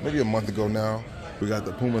maybe a month ago now. We got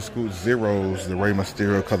the Puma Scoot Zeros, the Rey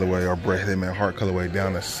Mysterio colorway, or Bret Hitman Hart colorway,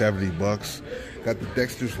 down to 70 bucks. Got the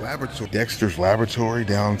Dexter's Laboratory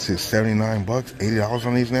down to 79 bucks, $80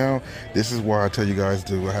 on these now. This is why I tell you guys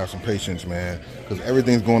to have some patience, man, because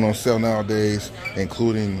everything's going on sale nowadays,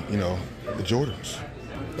 including, you know, the Jordans.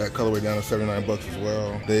 That colorway down to 79 bucks as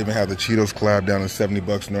well. They even have the Cheetos collab down to 70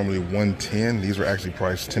 bucks, normally 110. These were actually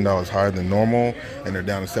priced $10 higher than normal, and they're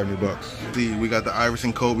down to 70 bucks. See, we got the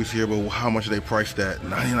Iverson Kobe's here, but how much are they priced at?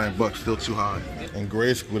 99 bucks, still too high. In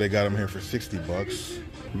grade school, they got them here for 60 bucks.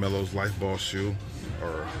 Melo's Life Ball shoe,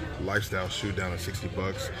 or lifestyle shoe, down to 60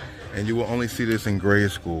 bucks. And you will only see this in grade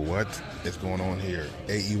school. What is going on here?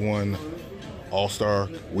 AE1 All-Star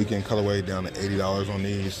Weekend colorway down to $80 on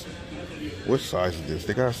these. What size is this?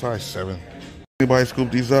 They got a size 7. Anybody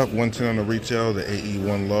scoop these up? 110 on the retail. The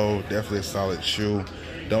AE1 low, definitely a solid shoe.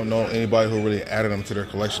 Don't know anybody who really added them to their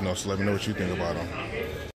collection though, so let me know what you think about them.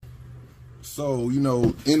 So, you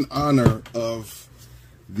know, in honor of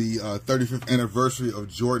the 35th anniversary of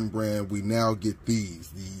Jordan brand, we now get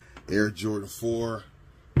these, the Air Jordan 4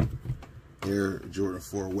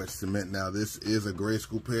 Wet Cement. Now this is a grade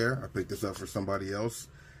school pair. I picked this up for somebody else,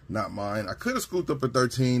 not mine. I could have scooped up a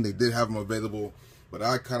 13. They did have them available, but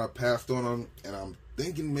I kind of passed on them, and I'm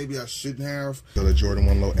thinking maybe I shouldn't have. So the Jordan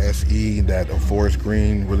 1 Low SE, that forest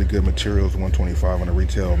green, really good materials, $125 on the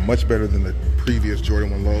retail. Much better than the previous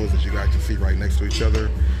Jordan 1 Lows that you guys can see right next to each other.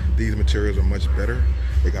 These materials are much better.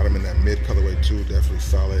 They got them in that mid colorway too, definitely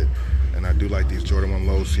solid. And I do like these Jordan 1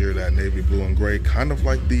 Lows here, that navy blue and gray, kind of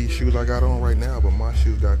like the shoes I got on right now, but my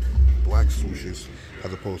shoes got black swooshes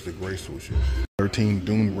as opposed to gray swooshes. 13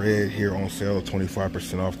 Dune Red here on sale,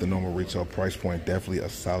 25% off the normal retail price point. Definitely a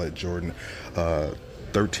solid Jordan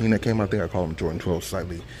 13 that came out. I think I call them Jordan 12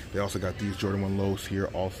 slightly. They also got these Jordan 1 Lows here,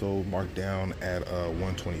 also marked down at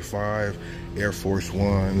 125. Air Force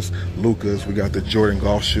Ones, Lukas. We got the Jordan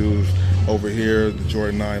golf shoes over here, the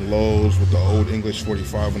Jordan 9 Lows with the Old English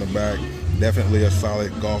 45 on the back. Definitely a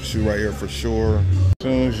solid golf shoe right here for sure. As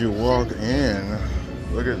soon as you walk in,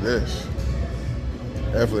 look at this.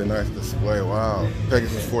 Definitely a nice display. Wow.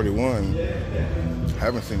 Pegasus 41.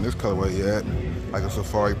 Haven't seen this colorway yet. Like a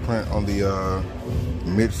safari print on the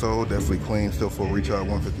midsole. Definitely clean. Still full retail at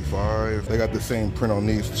 $155. They got the same print on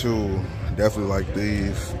these too. Definitely like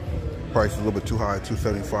these. Price is a little bit too high,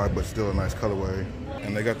 $275, but still a nice colorway.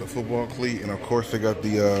 And they got the football cleat, and of course they got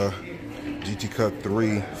the GT Cut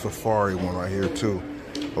 3 Safari one right here too.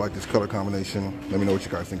 I like this color combination. Let me know what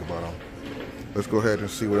you guys think about them. Let's go ahead and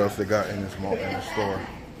see what else they got in this store.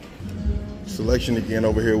 Selection again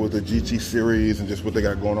over here with the GT series and just what they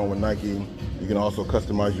got going on with Nike. You can also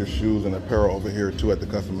customize your shoes and apparel over here too at the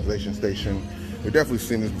customization station. We've definitely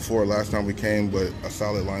seen this before last time we came, but a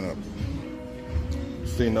solid lineup.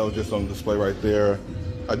 Seeing those just on display right there.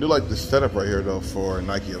 I do like the setup right here though for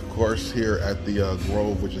Nike, of course, here at the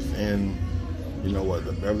Grove, which is in, you know what,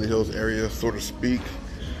 the Beverly Hills area, so to speak.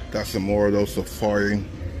 Got some more of those Safari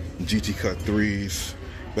GT Cut 3s,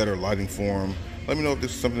 better lighting for them. Let me know if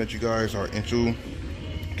this is something that you guys are into.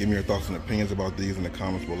 Give me your thoughts and opinions about these in the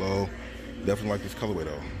comments below. Definitely like this colorway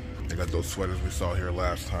though. They got those sweaters we saw here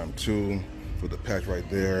last time too, with the patch right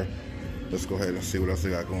there. Let's go ahead and see what else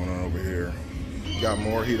they got going on over here. Got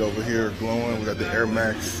more heat over here glowing. We got the Air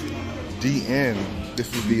Max DN.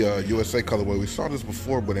 This is the USA colorway. We saw this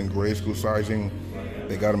before, but in grade school sizing.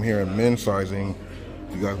 They got them here in men's sizing.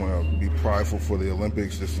 If you guys want to be prideful for the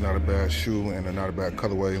Olympics, this is not a bad shoe and not a bad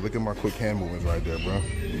colorway. Look at my quick hand movements right there, bro.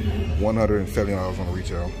 $170 on the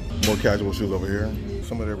retail. More casual shoes over here.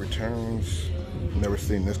 Some of their returns. Never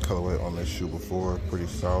seen this colorway on this shoe before. Pretty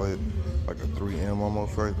solid, like a 3M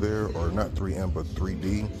almost right there, or not 3M but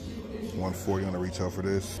 3D. 140 on the retail for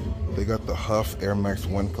this. They got the Huff Air Max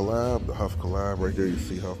 1 collab, the Huff collab right there. You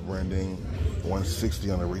see Huff branding.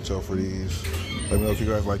 160 on the retail for these. Let me know if you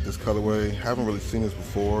guys like this colorway. Haven't really seen this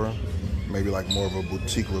before. Maybe like more of a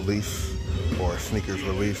boutique release or a sneakers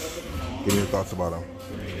release. Give me your thoughts about them.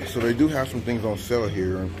 So they do have some things on sale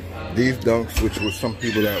here. These Dunks, which was some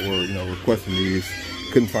people that were, you know, requesting these,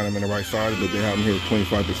 couldn't find them in the right size, but they have them here at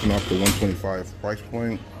 25% off the 125 price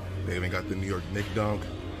point. They even got the New York Knick Dunk.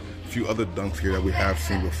 A few other Dunks here that we have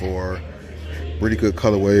seen before. Pretty good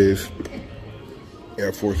colorways.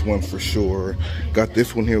 Air Force One for sure. Got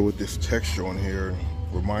this one here with this texture on here.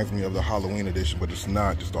 Reminds me of the Halloween edition, but it's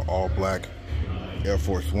not. Just an all black Air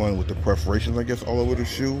Force One with the perforations, I guess, all over the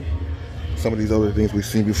shoe. Some of these other things we've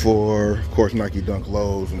seen before. Of course, Nike Dunk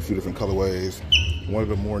Lows in a few different colorways. One of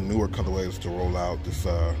the more newer colorways to roll out. This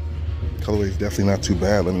colorway is definitely not too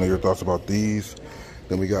bad. Let me know your thoughts about these.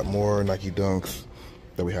 Then we got more Nike Dunks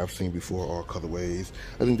that we have seen before, all colorways.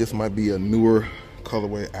 I think this might be a newer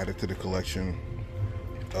colorway added to the collection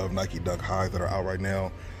of Nike Dunk Highs that are out right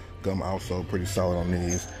now. Gum also pretty solid on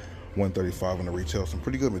these. 135 on the retail. Some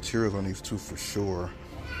pretty good materials on these too for sure.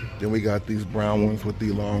 Then we got these brown ones with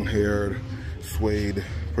the long-haired suede,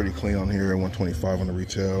 pretty clean on here, 125 on the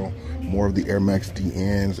retail. More of the Air Max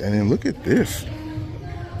DNs, and then look at this.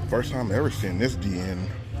 First time ever seeing this DN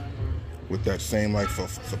with that same like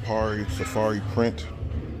safari print.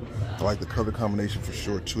 I like the color combination for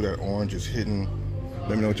sure too. That orange is hitting.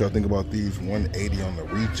 Let me know what y'all think about these. 180 on the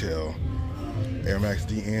retail. Air Max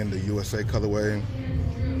DN, the USA colorway.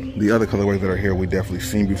 The other colorways that are here we definitely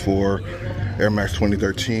seen before. Air Max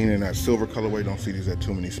 2013 and that silver colorway. Don't see these at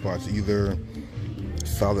too many spots either.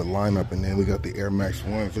 Solid lineup. And then we got the Air Max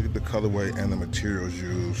ones. Look at the colorway and the materials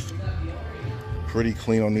used. Pretty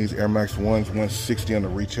clean on these Air Max ones. 160 on the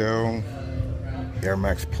retail. Air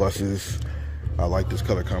Max pluses. I like this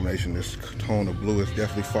color combination. This tone of blue is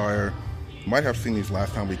definitely fire. Might have seen these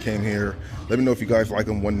last time we came here. Let me know if you guys like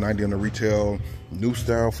them. 190 on the retail. New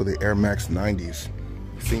style for the Air Max 90s.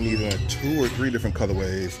 Seen these in 2 or 3 different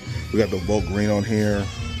colorways. We got the Volt Green on here.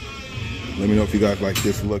 Let me know if you guys like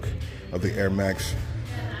this look of the Air Max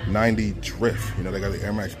 90 Drift. You know, they got the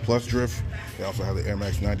Air Max Plus Drift. They also have the Air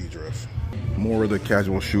Max 90 Drift. More of the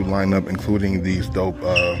casual shoe lineup, including these dope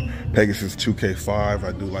Pegasus 2K5.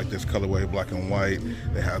 I do like this colorway, black and white.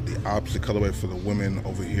 They have the opposite colorway for the women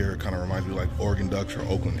over here. Kind of reminds me like Oregon Ducks or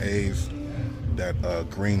Oakland A's. That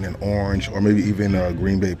green and orange, or maybe even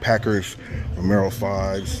Green Bay Packers, Vomero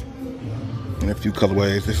 5s, and a few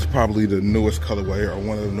colorways. This is probably the newest colorway, or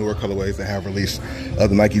one of the newer colorways that have released the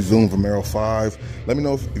Nike Zoom Vomero 5. Let me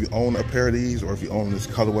know if you own a pair of these, or if you own this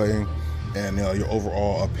colorway, and your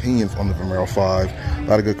overall opinions on the Vomero 5. A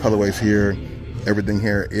lot of good colorways here. Everything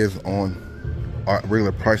here is on our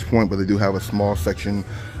regular price point, but they do have a small section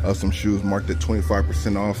of some shoes marked at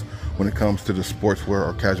 25% off when it comes to the sportswear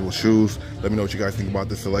or casual shoes. Let me know what you guys think about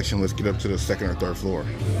this selection. Let's get up to the 2nd or 3rd floor.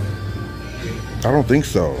 I don't think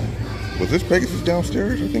so. Was this Pegasus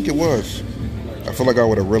downstairs? I think it was. I feel like I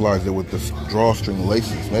would have realized it with the drawstring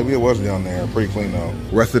laces. Maybe it was down there. Pretty clean though.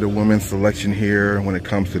 Rest of the women's selection here when it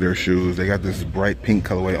comes to their shoes. They got this bright pink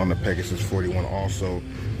colorway on the Pegasus 41 also.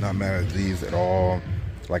 Not mad at these at all.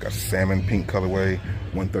 Like a salmon pink colorway.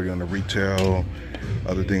 130 on the retail.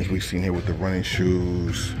 Other things we've seen here with the running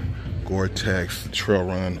shoes. Gore-Tex, Trail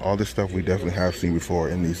Run, all this stuff we definitely have seen before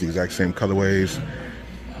in these exact same colorways.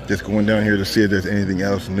 Just going down here to see if there's anything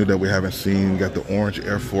else new that we haven't seen. Got the orange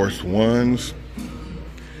Air Force Ones.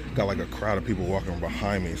 Got like a crowd of people walking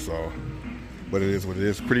behind me, so, but it is what it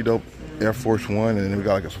is. Pretty dope Air Force One, and then we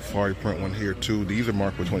got like a safari print one here too. These are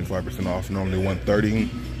marked with 25% off, normally 130.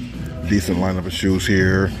 Decent lineup of shoes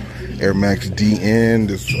here. Air Max DN,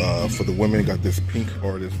 this for the women, got this pink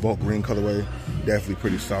or this Volt Green colorway. Definitely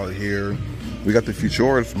pretty solid here. We got the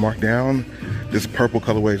Futuras marked down. This purple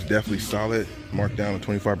colorway is definitely solid. Marked down to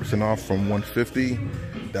 25% off from 150.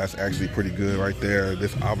 That's actually pretty good right there.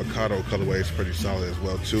 This avocado colorway is pretty solid as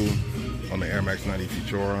well too on the Air Max 90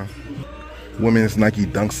 Futura. Women's Nike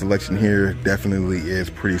Dunk selection here definitely is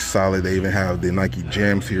pretty solid. They even have the Nike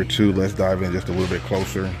Jams here too. Let's dive in just a little bit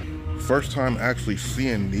closer. First time actually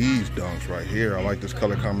seeing these Dunks right here. I like this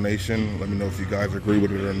color combination. Let me know if you guys agree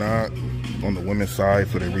with it or not. On the women's side,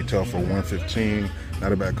 so they retail for $115.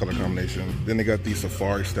 Not a bad color combination. Then they got these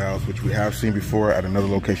Safari styles, which we have seen before at another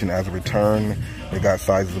location as a return. They got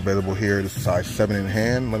sizes available here. This is size 7 in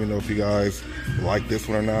hand. Let me know if you guys like this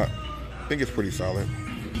one or not. I think it's pretty solid.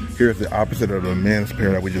 Here's the opposite of the men's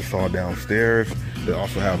pair that we just saw downstairs. They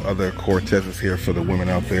also have other Cortezes here for the women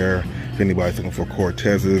out there. If anybody's looking for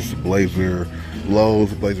Cortezes, blazer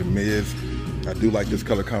lows, blazer mids. I do like this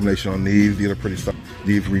color combination on these. These are pretty solid.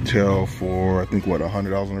 These retail for, I think, what,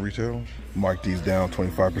 $100 on the retail? Mark these down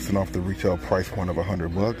 25% off the retail price point of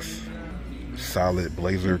 $100. Solid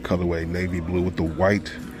blazer colorway, navy blue with the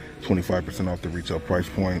white. 25% off the retail price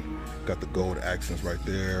point. Got the gold accents right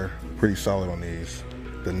there. Pretty solid on these.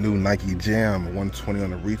 The new Nike Jam, $120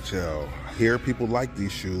 on the retail. I hear people like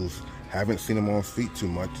these shoes. Haven't seen them on feet too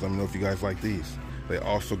much. Let me know if you guys like these. They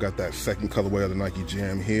also got that second colorway of the Nike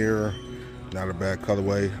Jam here. Not a bad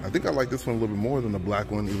colorway. I think I like this one a little bit more than the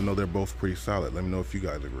black one, even though they're both pretty solid. Let me know if you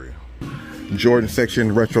guys agree. Jordan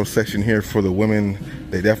section, retro section here for the women.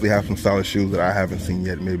 They definitely have some solid shoes that I haven't seen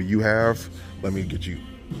yet. Maybe you have. Let me get you.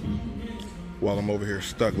 While I'm over here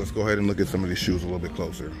stuck, let's go ahead and look at some of these shoes a little bit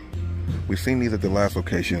closer. We've seen these at the last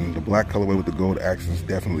location. The black colorway with the gold accents,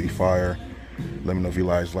 definitely fire. Let me know if you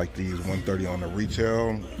guys like these. $130 on the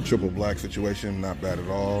retail. Triple black situation, not bad at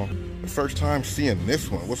all. The first time seeing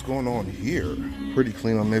this one. What's going on here? Pretty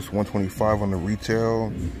clean on this. $125 on the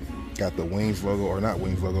retail. Got the Wings logo, or not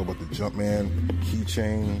Wings logo, but the Jumpman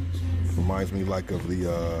keychain. Reminds me like of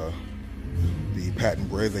the patent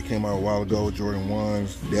braids that came out a while ago. Jordan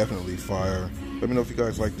 1s, definitely fire. Let me know if you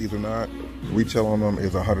guys like these or not. Retail on them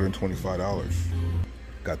is $125.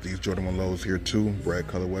 Got these Jordan 1 lows here too, bread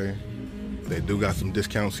colorway. They do got some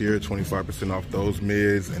discounts here, 25% off those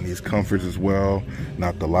mids and these comforts as well.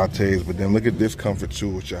 Not the lattes, but then look at this comfort too,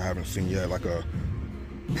 which I haven't seen yet, like a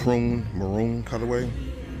prune maroon colorway.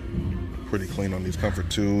 Pretty clean on these comfort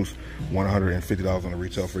 2s. $150 on the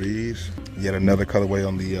retail for these. Yet another colorway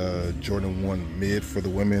on the Jordan 1 mid for the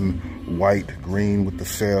women. White, green with the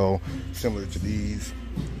sail, similar to these.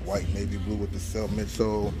 White, navy blue with the sail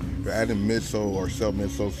midsole. They're adding midsole or sail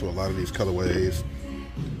midsoles to a lot of these colorways.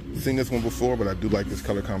 Seen this one before, but I do like this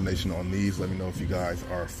color combination on these. Let me know if you guys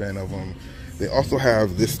are a fan of them. They also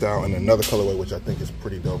have this style in another colorway, which I think is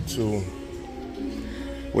pretty dope too.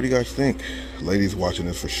 What do you guys think? Ladies watching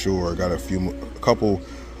this for sure. Got a couple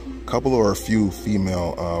or a few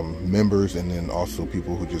female members, and then also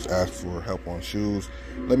people who just asked for help on shoes.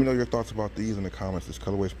 Let me know your thoughts about these in the comments. This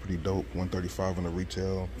colorway is pretty dope. $135 on the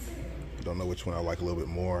retail. Don't know which one I like a little bit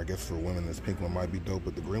more. I guess for women, this pink one might be dope,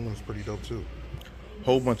 but the green one's pretty dope too.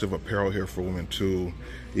 Whole bunch of apparel here for women too.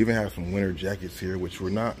 Even have some winter jackets here, which we're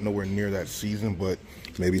not nowhere near that season, but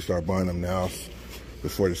maybe start buying them now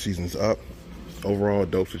before the season's up. Overall,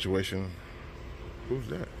 dope situation. Who's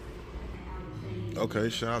that? Okay,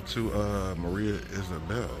 shout out to Maria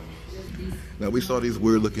Isabel. Now we saw these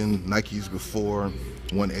weird looking Nikes before,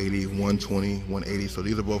 180, 120, 180. So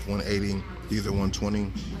these are both 180, these are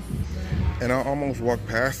 120. And I almost walked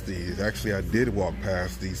past these. Actually, I did walk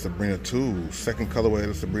past the Sabrina 2s. Second colorway of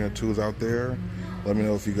the Sabrina 2s out there. Let me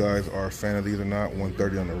know if you guys are a fan of these or not.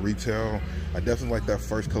 $130 on the retail. I definitely like that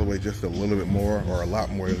first colorway just a little bit more, or a lot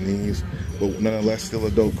more than these. But nonetheless, still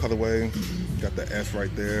a dope colorway. Got the S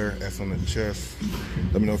right there, S on the chest.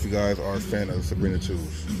 Let me know if you guys are a fan of the Sabrina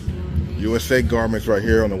 2s. USA garments right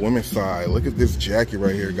here on the women's side. Look at this jacket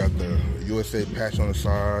right here. Got the USA patch on the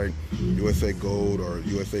side, USA gold or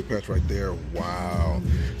USA patch right there. Wow.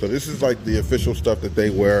 So this is like the official stuff that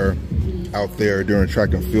they wear out there during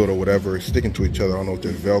track and field or whatever. It's sticking to each other. I don't know if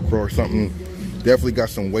there's Velcro or something. Definitely got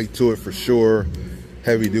some weight to it for sure.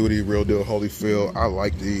 Heavy duty, real deal Holyfield. I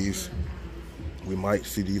like these. We might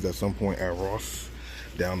see these at some point at Ross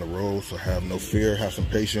down the road, so have no fear, have some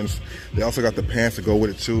patience. They also got the pants to go with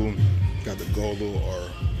it too. Got the gold or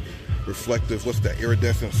reflective, what's that,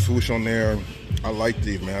 iridescent swoosh on there. I like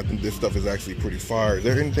these, man. I think this stuff is actually pretty fire. Is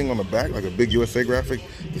there anything on the back, like a big USA graphic?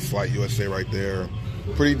 The slight USA right there.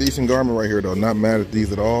 Pretty decent garment right here though, not mad at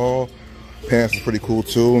these at all. Pants is pretty cool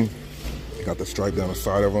too. Got the stripe down the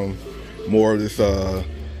side of them. More of this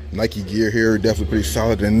Nike gear here, definitely pretty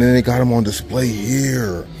solid. And then they got them on display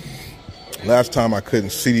here. Last time I couldn't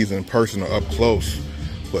see these in person or up close,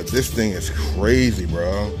 but this thing is crazy,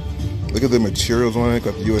 bro. Look at the materials on it.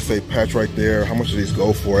 Got the USA patch right there. How much do these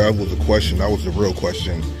go for? That was the question. That was the real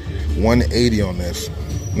question. 180 on this.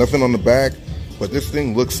 Nothing on the back, but this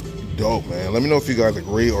thing looks dope, man. Let me know if you guys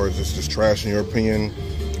agree, or is this just trash in your opinion?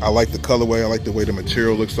 I like the colorway. I like the way the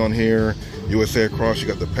material looks on here. USA across, you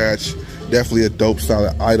got the patch. Definitely a dope,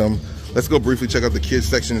 solid item. Let's go briefly check out the kids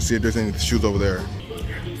section and see if there's any shoes over there.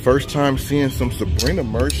 First time seeing some Sabrina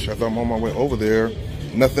merch as I'm on my way over there.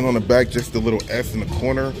 Nothing on the back, just the little S in the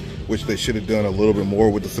corner, which they should have done a little bit more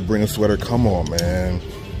with the Sabrina sweater. Come on, man.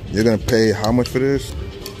 You're gonna pay how much for this?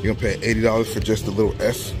 You're gonna pay $80 for just the little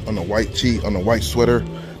S on the white tee, on the white sweater.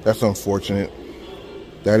 That's unfortunate.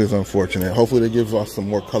 That is unfortunate. Hopefully they give us some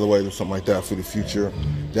more colorways or something like that for the future.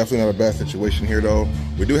 Definitely not a bad situation here though.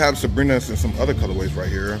 We do have Sabrina's and some other colorways right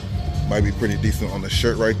here. Might be pretty decent on the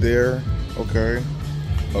shirt right there. Okay.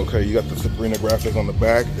 Okay, you got the Sabrina graphic on the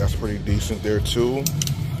back. That's pretty decent there too.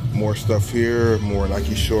 More stuff here, more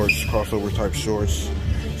Nike shorts, crossover type shorts.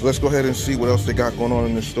 So let's go ahead and see what else they got going on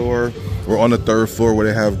in the store. We're on the 3rd floor where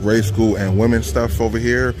they have grade school and women's stuff over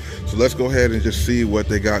here. So let's go ahead and just see what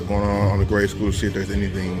they got going on the grade school to see if there's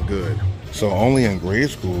anything good. So only in grade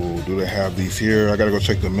school do they have these here. I gotta go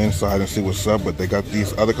check the men's side and see what's up, but they got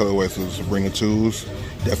these other colorways, so Sabrina 2s.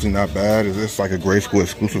 Definitely not bad. Is this like a grade school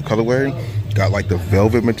exclusive colorway? Got like the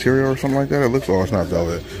velvet material or something like that. It looks, oh, it's not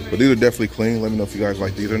velvet, but these are definitely clean. Let me know if you guys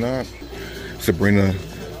like these or not. Sabrina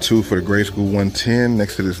 2 for the grade school 110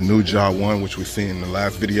 next to this new jaw 1, which we seen in the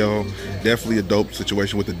last video. Definitely a dope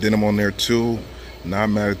situation with the denim on there too. Not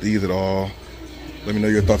mad at these at all. Let me know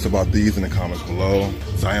your thoughts about these in the comments below.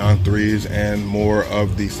 Zion 3s and more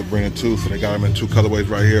of the Sabrina 2. So they got them in 2 colorways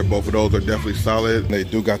right here. Both of those are definitely solid. They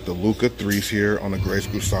do got the Luca 3s here on the grade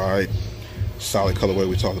school side. Solid colorway.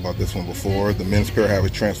 We talked about this one before. The men's pair have a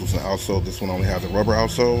translucent outsole. This one only has a rubber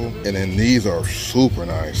outsole. And then these are super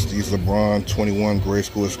nice. These LeBron 21 grade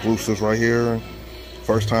school exclusives right here.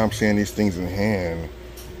 First time seeing these things in hand.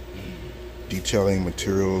 Detailing,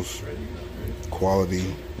 materials,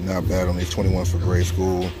 quality, not bad on these 21s for grade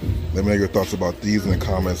school. Let me know your thoughts about these in the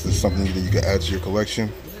comments. Is something that you can add to your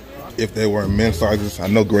collection. If they were in men's sizes, I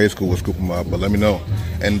know grade school will scoop them up, but let me know.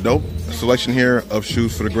 And dope selection here of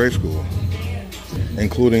shoes for the grade school,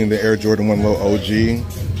 including the Air Jordan 1 Low OG.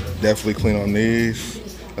 Definitely clean on these.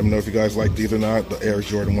 Let me know if you guys like these or not. The Air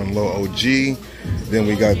Jordan 1 Low OG. Then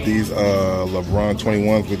we got these LeBron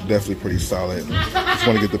 21s, which are definitely pretty solid. Just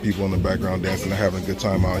want to get the people in the background dancing and having a good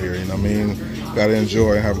time out here, you know what I mean? Gotta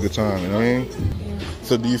enjoy and have a good time, you know what I mean?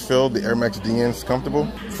 So do you feel the Air Max DNs comfortable?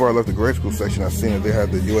 Before I left the grade school section, I seen that they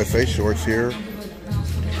had the USA shorts here.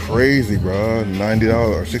 Crazy, bro. $90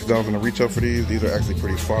 or $60 in the retail for these. These are actually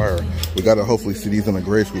pretty fire. We gotta hopefully see these in the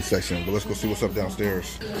grade school section, but let's go see what's up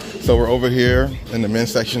downstairs. So we're over here in the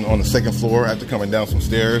men's section on the 2nd floor after coming down some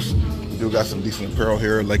stairs. We do got some decent apparel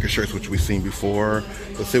here, Lakers shirts, which we've seen before.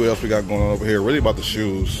 Let's see what else we got going on over here. Really about the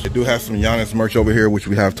shoes. They do have some Giannis merch over here, which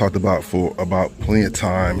we have talked about for about plenty of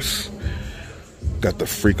times. Got the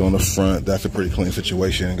freak on the front. That's a pretty clean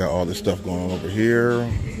situation. Got all this stuff going on over here.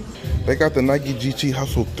 They got the Nike GT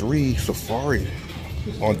Hustle 3 Safari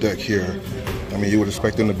on deck here. I mean, you would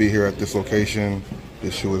expect them to be here at this location.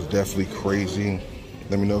 This shoe is definitely crazy.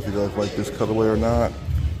 Let me know if you guys like this colorway or not.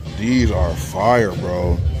 These are fire,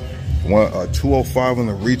 bro. 205 in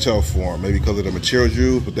the retail form, maybe because of the materials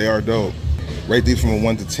used, but they are dope. Rate these from a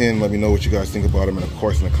 1 to 10. Let me know what you guys think about them, and of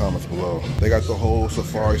course in the comments below. They got the whole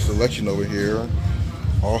Safari selection over here.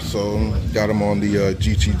 Also got them on the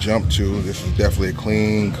GT Jump 2. This is definitely a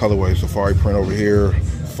clean colorway. Safari print over here,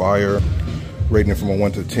 fire. Rating it from a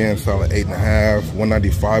 1 to 10, solid 8.5.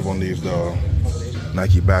 195 on these though.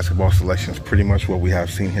 Nike basketball selection is pretty much what we have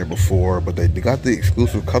seen here before, but they got the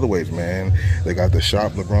exclusive colorways, man. They got the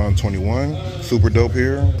Shop LeBron 21, super dope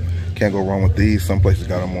here. Can't go wrong with these. Some places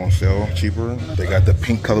got them on sale cheaper. They got the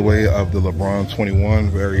pink colorway of the LeBron 21,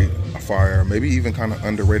 very fire, maybe even kind of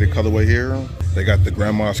underrated colorway here. They got the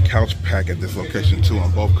Grandma's Couch Pack at this location too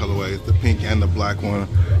on both colorways, the pink and the black one.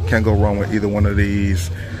 Can't go wrong with either one of these.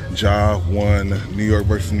 Ja 1, New York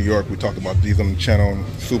versus New York. We talked about these on the channel.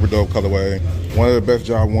 Super dope colorway. One of the best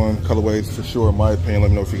Ja 1 colorways for sure, in my opinion.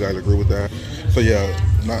 Let me know if you guys agree with that. So yeah,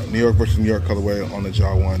 not New York versus New York colorway on the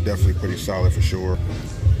Ja 1. Definitely pretty solid for sure.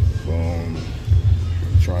 Boom.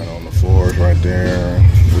 Trying on the floors right there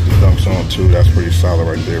with the dunks on too. That's pretty solid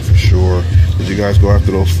right there for sure. Did you guys go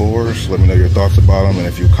after those fours? Let me know your thoughts about them and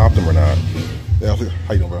if you copped them or not. They also,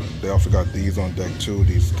 how you doing, bro? They also got these on deck too.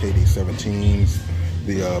 These KD 17s,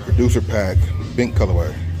 the producer pack, pink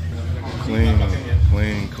colorway. Clean,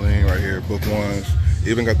 clean, clean right here. Book ones.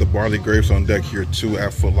 Even got the barley grapes on deck here too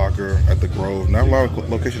at Foot Locker at the Grove. Not a lot of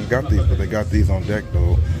locations got these, but they got these on deck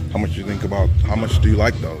though. How much do you think about? How much do you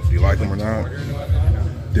like those? Do you like them or not?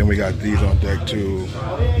 Then we got these on deck too.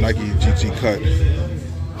 Nike GT Cut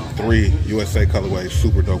 3 USA colorway,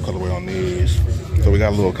 super dope colorway on these. So we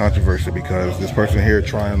got a little controversy because this person here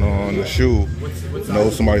trying on the shoe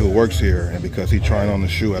knows somebody who works here, and because he's trying on the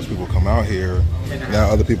shoe as people come out here, now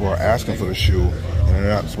other people are asking for the shoe and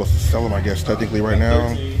they're not supposed to sell them, I guess, technically right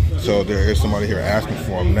now. So there is somebody here asking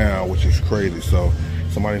for them now, which is crazy. So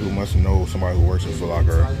somebody who must know somebody who works at Foot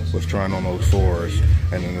Locker was trying on those fours,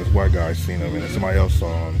 and then this white guy seen them, and then somebody else saw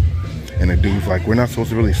them. And the dude's like, we're not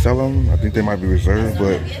supposed to really sell them. I think they might be reserved,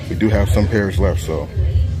 but we do have some pairs left, so.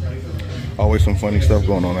 Always some funny stuff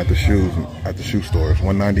going on at the shoe stores.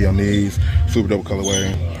 190 on these, super dope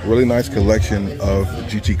colorway. Really nice collection of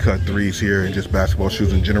GT Cut 3s here and just basketball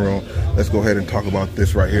shoes in general. Let's go ahead and talk about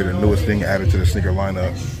this right here, the newest thing added to the sneaker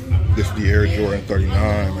lineup. This is the Air Jordan 39,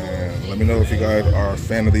 man. Let me know if you guys are a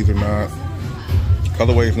fan of these or not.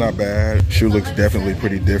 Colorway is not bad. Shoe looks definitely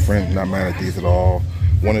pretty different. Not mad at these at all.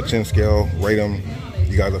 1 to 10 scale, rate them.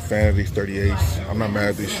 You guys are a fan of these 38s. I'm not mad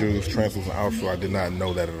at these shoes. Translucent outsole, I did not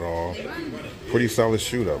know that at all. Pretty solid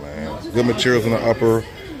shoe though, man. Good materials in the upper.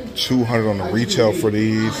 200 on the retail for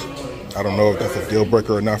these. I don't know if that's a deal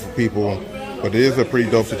breaker or not for people, but it is a pretty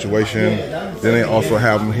dope situation. Then they also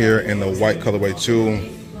have them here in the white colorway too.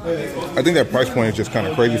 I think that price point is just kind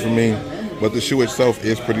of crazy for me, but the shoe itself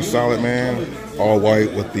is pretty solid, man. All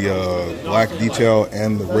white with the black detail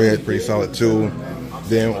and the red, pretty solid too.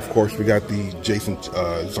 Then, of course, we got the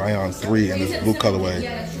Zion 3 in this blue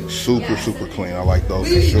colorway. Super, super clean. I like those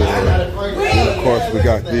for sure. Then, of course, we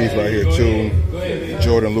got these right here, too.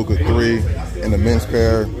 Jordan Luka 3 in the men's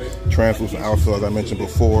pair. Translucent outsole, as I mentioned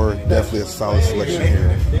before. Definitely a solid selection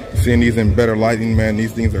here. Seeing these in better lighting, man,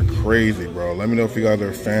 these things are crazy, bro. Let me know if you guys are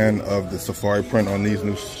a fan of the safari print on these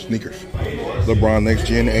new sneakers. LeBron Next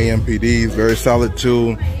Gen AMPDs, very solid,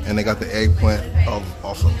 too. And they got the eggplant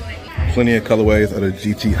awesome. Plenty of colorways of the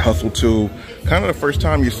GT Hustle 2. Kind of the first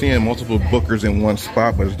time you're seeing multiple Bookers in one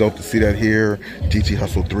spot, but it's dope to see that here. GT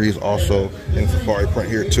Hustle 3 is also in safari print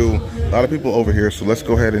here too. A lot of people over here, so let's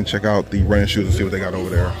go ahead and check out the running shoes and see what they got over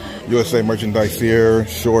there. USA merchandise here,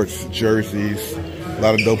 shorts, jerseys. A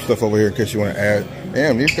lot of dope stuff over here in case you want to add.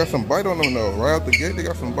 Damn, these got some bite on them though. Right out the gate, they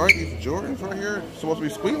got some bite. These Jordans right here, supposed to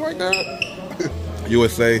be squealing like that.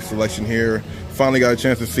 USA selection here. Finally got a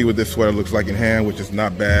chance to see what this sweater looks like in hand, which is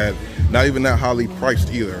not bad. Not even that highly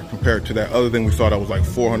priced either compared to that other thing we saw that was like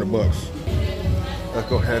 400 bucks. Let's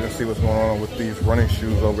go ahead and see what's going on with these running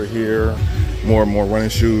shoes over here. More and more running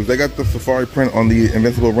shoes. They got the safari print on the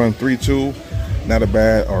Invincible Run 3 too. Not a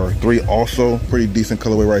bad, or 3 also. Pretty decent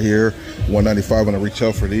colorway right here. 195 on the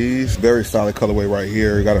retail for these. Very solid colorway right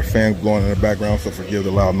here. You got a fan blowing in the background, so forgive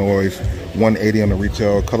the loud noise. 180 on the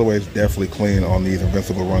retail. Colorway is definitely clean on these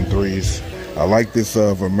Invincible Run 3s. I like this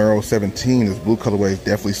Vomero 17. This blue colorway is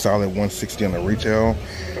definitely solid. 160 on the retail.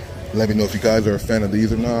 Let me know if you guys are a fan of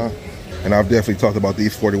these or not. And I've definitely talked about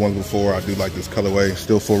these 41s before. I do like this colorway.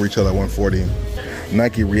 Still full retail at 140.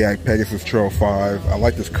 Nike React Pegasus Trail 5. I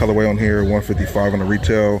like this colorway on here. 155 on the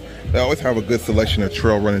retail. They always have a good selection of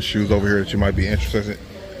trail running shoes over here that you might be interested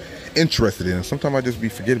in. Sometimes I just be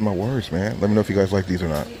forgetting my words, man. Let me know if you guys like these or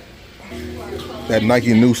not. That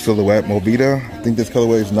Nike new silhouette Movida. I think this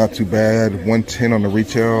colorway is not too bad. 110 on the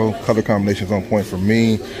retail. Color combinations on point for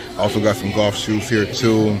me. Also got some golf shoes here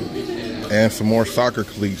too. And some more soccer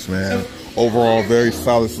cleats, man. Overall, very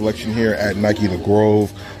solid selection here at Nike The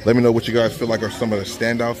Grove. Let me know what you guys feel like are some of the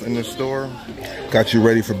standouts in this store. Got you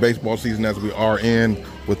ready for baseball season as we are in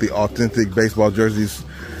with the authentic baseball jerseys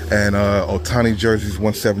and Ohtani jerseys,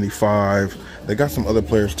 175. They got some other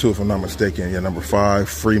players too, if I'm not mistaken. Yeah, number 5,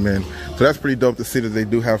 Freeman. So that's pretty dope to see that they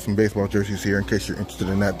do have some baseball jerseys here in case you're interested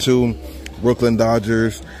in that too. Brooklyn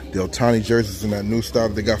Dodgers, the Ohtani jerseys and that new style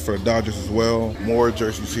that they got for the Dodgers as well. More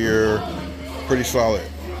jerseys here, pretty solid.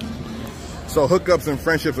 So hookups and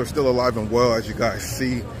friendships are still alive and well, as you guys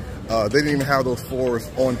see. They didn't even have those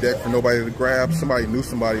 4s on deck for nobody to grab. Somebody knew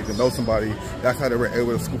somebody to know somebody. That's how they were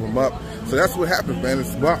able to scoop them up. So that's what happens, man.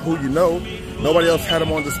 It's about who you know. Nobody else had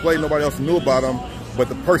them on display. Nobody else knew about them, but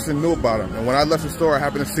the person knew about them. And when I left the store, I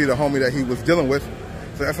happened to see the homie that he was dealing with.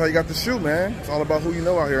 So that's how you got the shoe, man. It's all about who you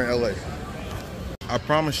know out here in LA. I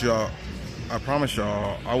promise y'all,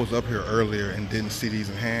 I was up here earlier and didn't see these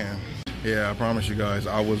in hand. Yeah, I promise you guys,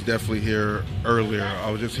 I was definitely here earlier.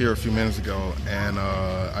 I was just here a few minutes ago, and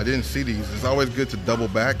I didn't see these. It's always good to double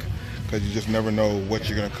back, because you just never know what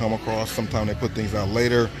you're gonna come across. Sometimes they put things out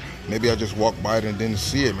later. Maybe I just walked by it and didn't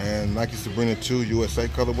see it, man. Nike Sabrina 2 USA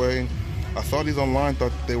colorway. I saw these online,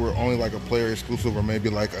 thought they were only like a player exclusive or maybe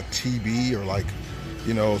like a TB or like,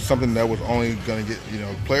 you know, something that was only gonna get, you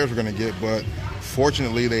know, players were gonna get, but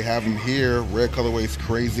fortunately they have them here. Red colorway is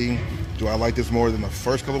crazy. Do I like this more than the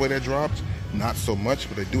first colorway that dropped? Not so much,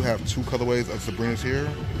 but they do have 2 colorways of Sabrina's here.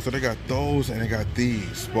 So they got those and they got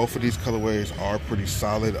these. Both of these colorways are pretty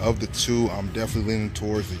solid. Of the 2, I'm definitely leaning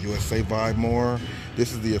towards the USA vibe more.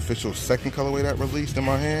 This is the official 2nd colorway that released in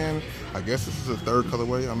my hand. I guess this is the 3rd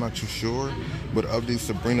colorway, I'm not too sure. But of these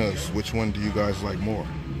Sabrinas, which one do you guys like more?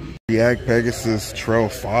 React Pegasus Trail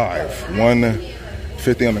 5.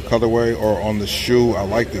 150 on the colorway or on the shoe. I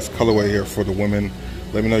like this colorway here for the women.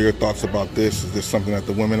 Let me know your thoughts about this. Is this something that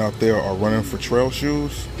the women out there are running for trail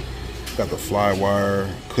shoes? Got the fly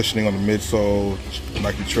wire, cushioning on the midsole,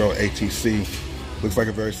 Nike Trail ATC. Looks like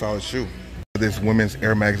a very solid shoe. This women's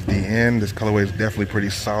Air Max DN, this colorway is definitely pretty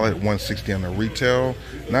solid, 160 on the retail.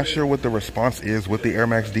 Not sure what the response is with the Air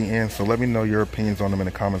Max DN, so let me know your opinions on them in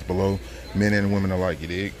the comments below. Men and women alike, you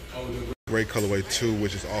dig? Great colorway too,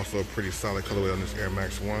 which is also a pretty solid colorway on this Air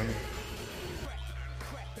Max 1.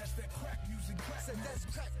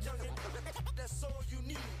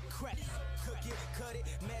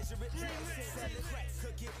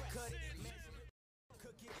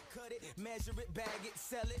 Measure it, bag it,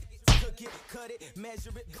 sell it, cook it, cut it,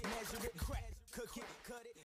 measure it, crack, cook it, cut it.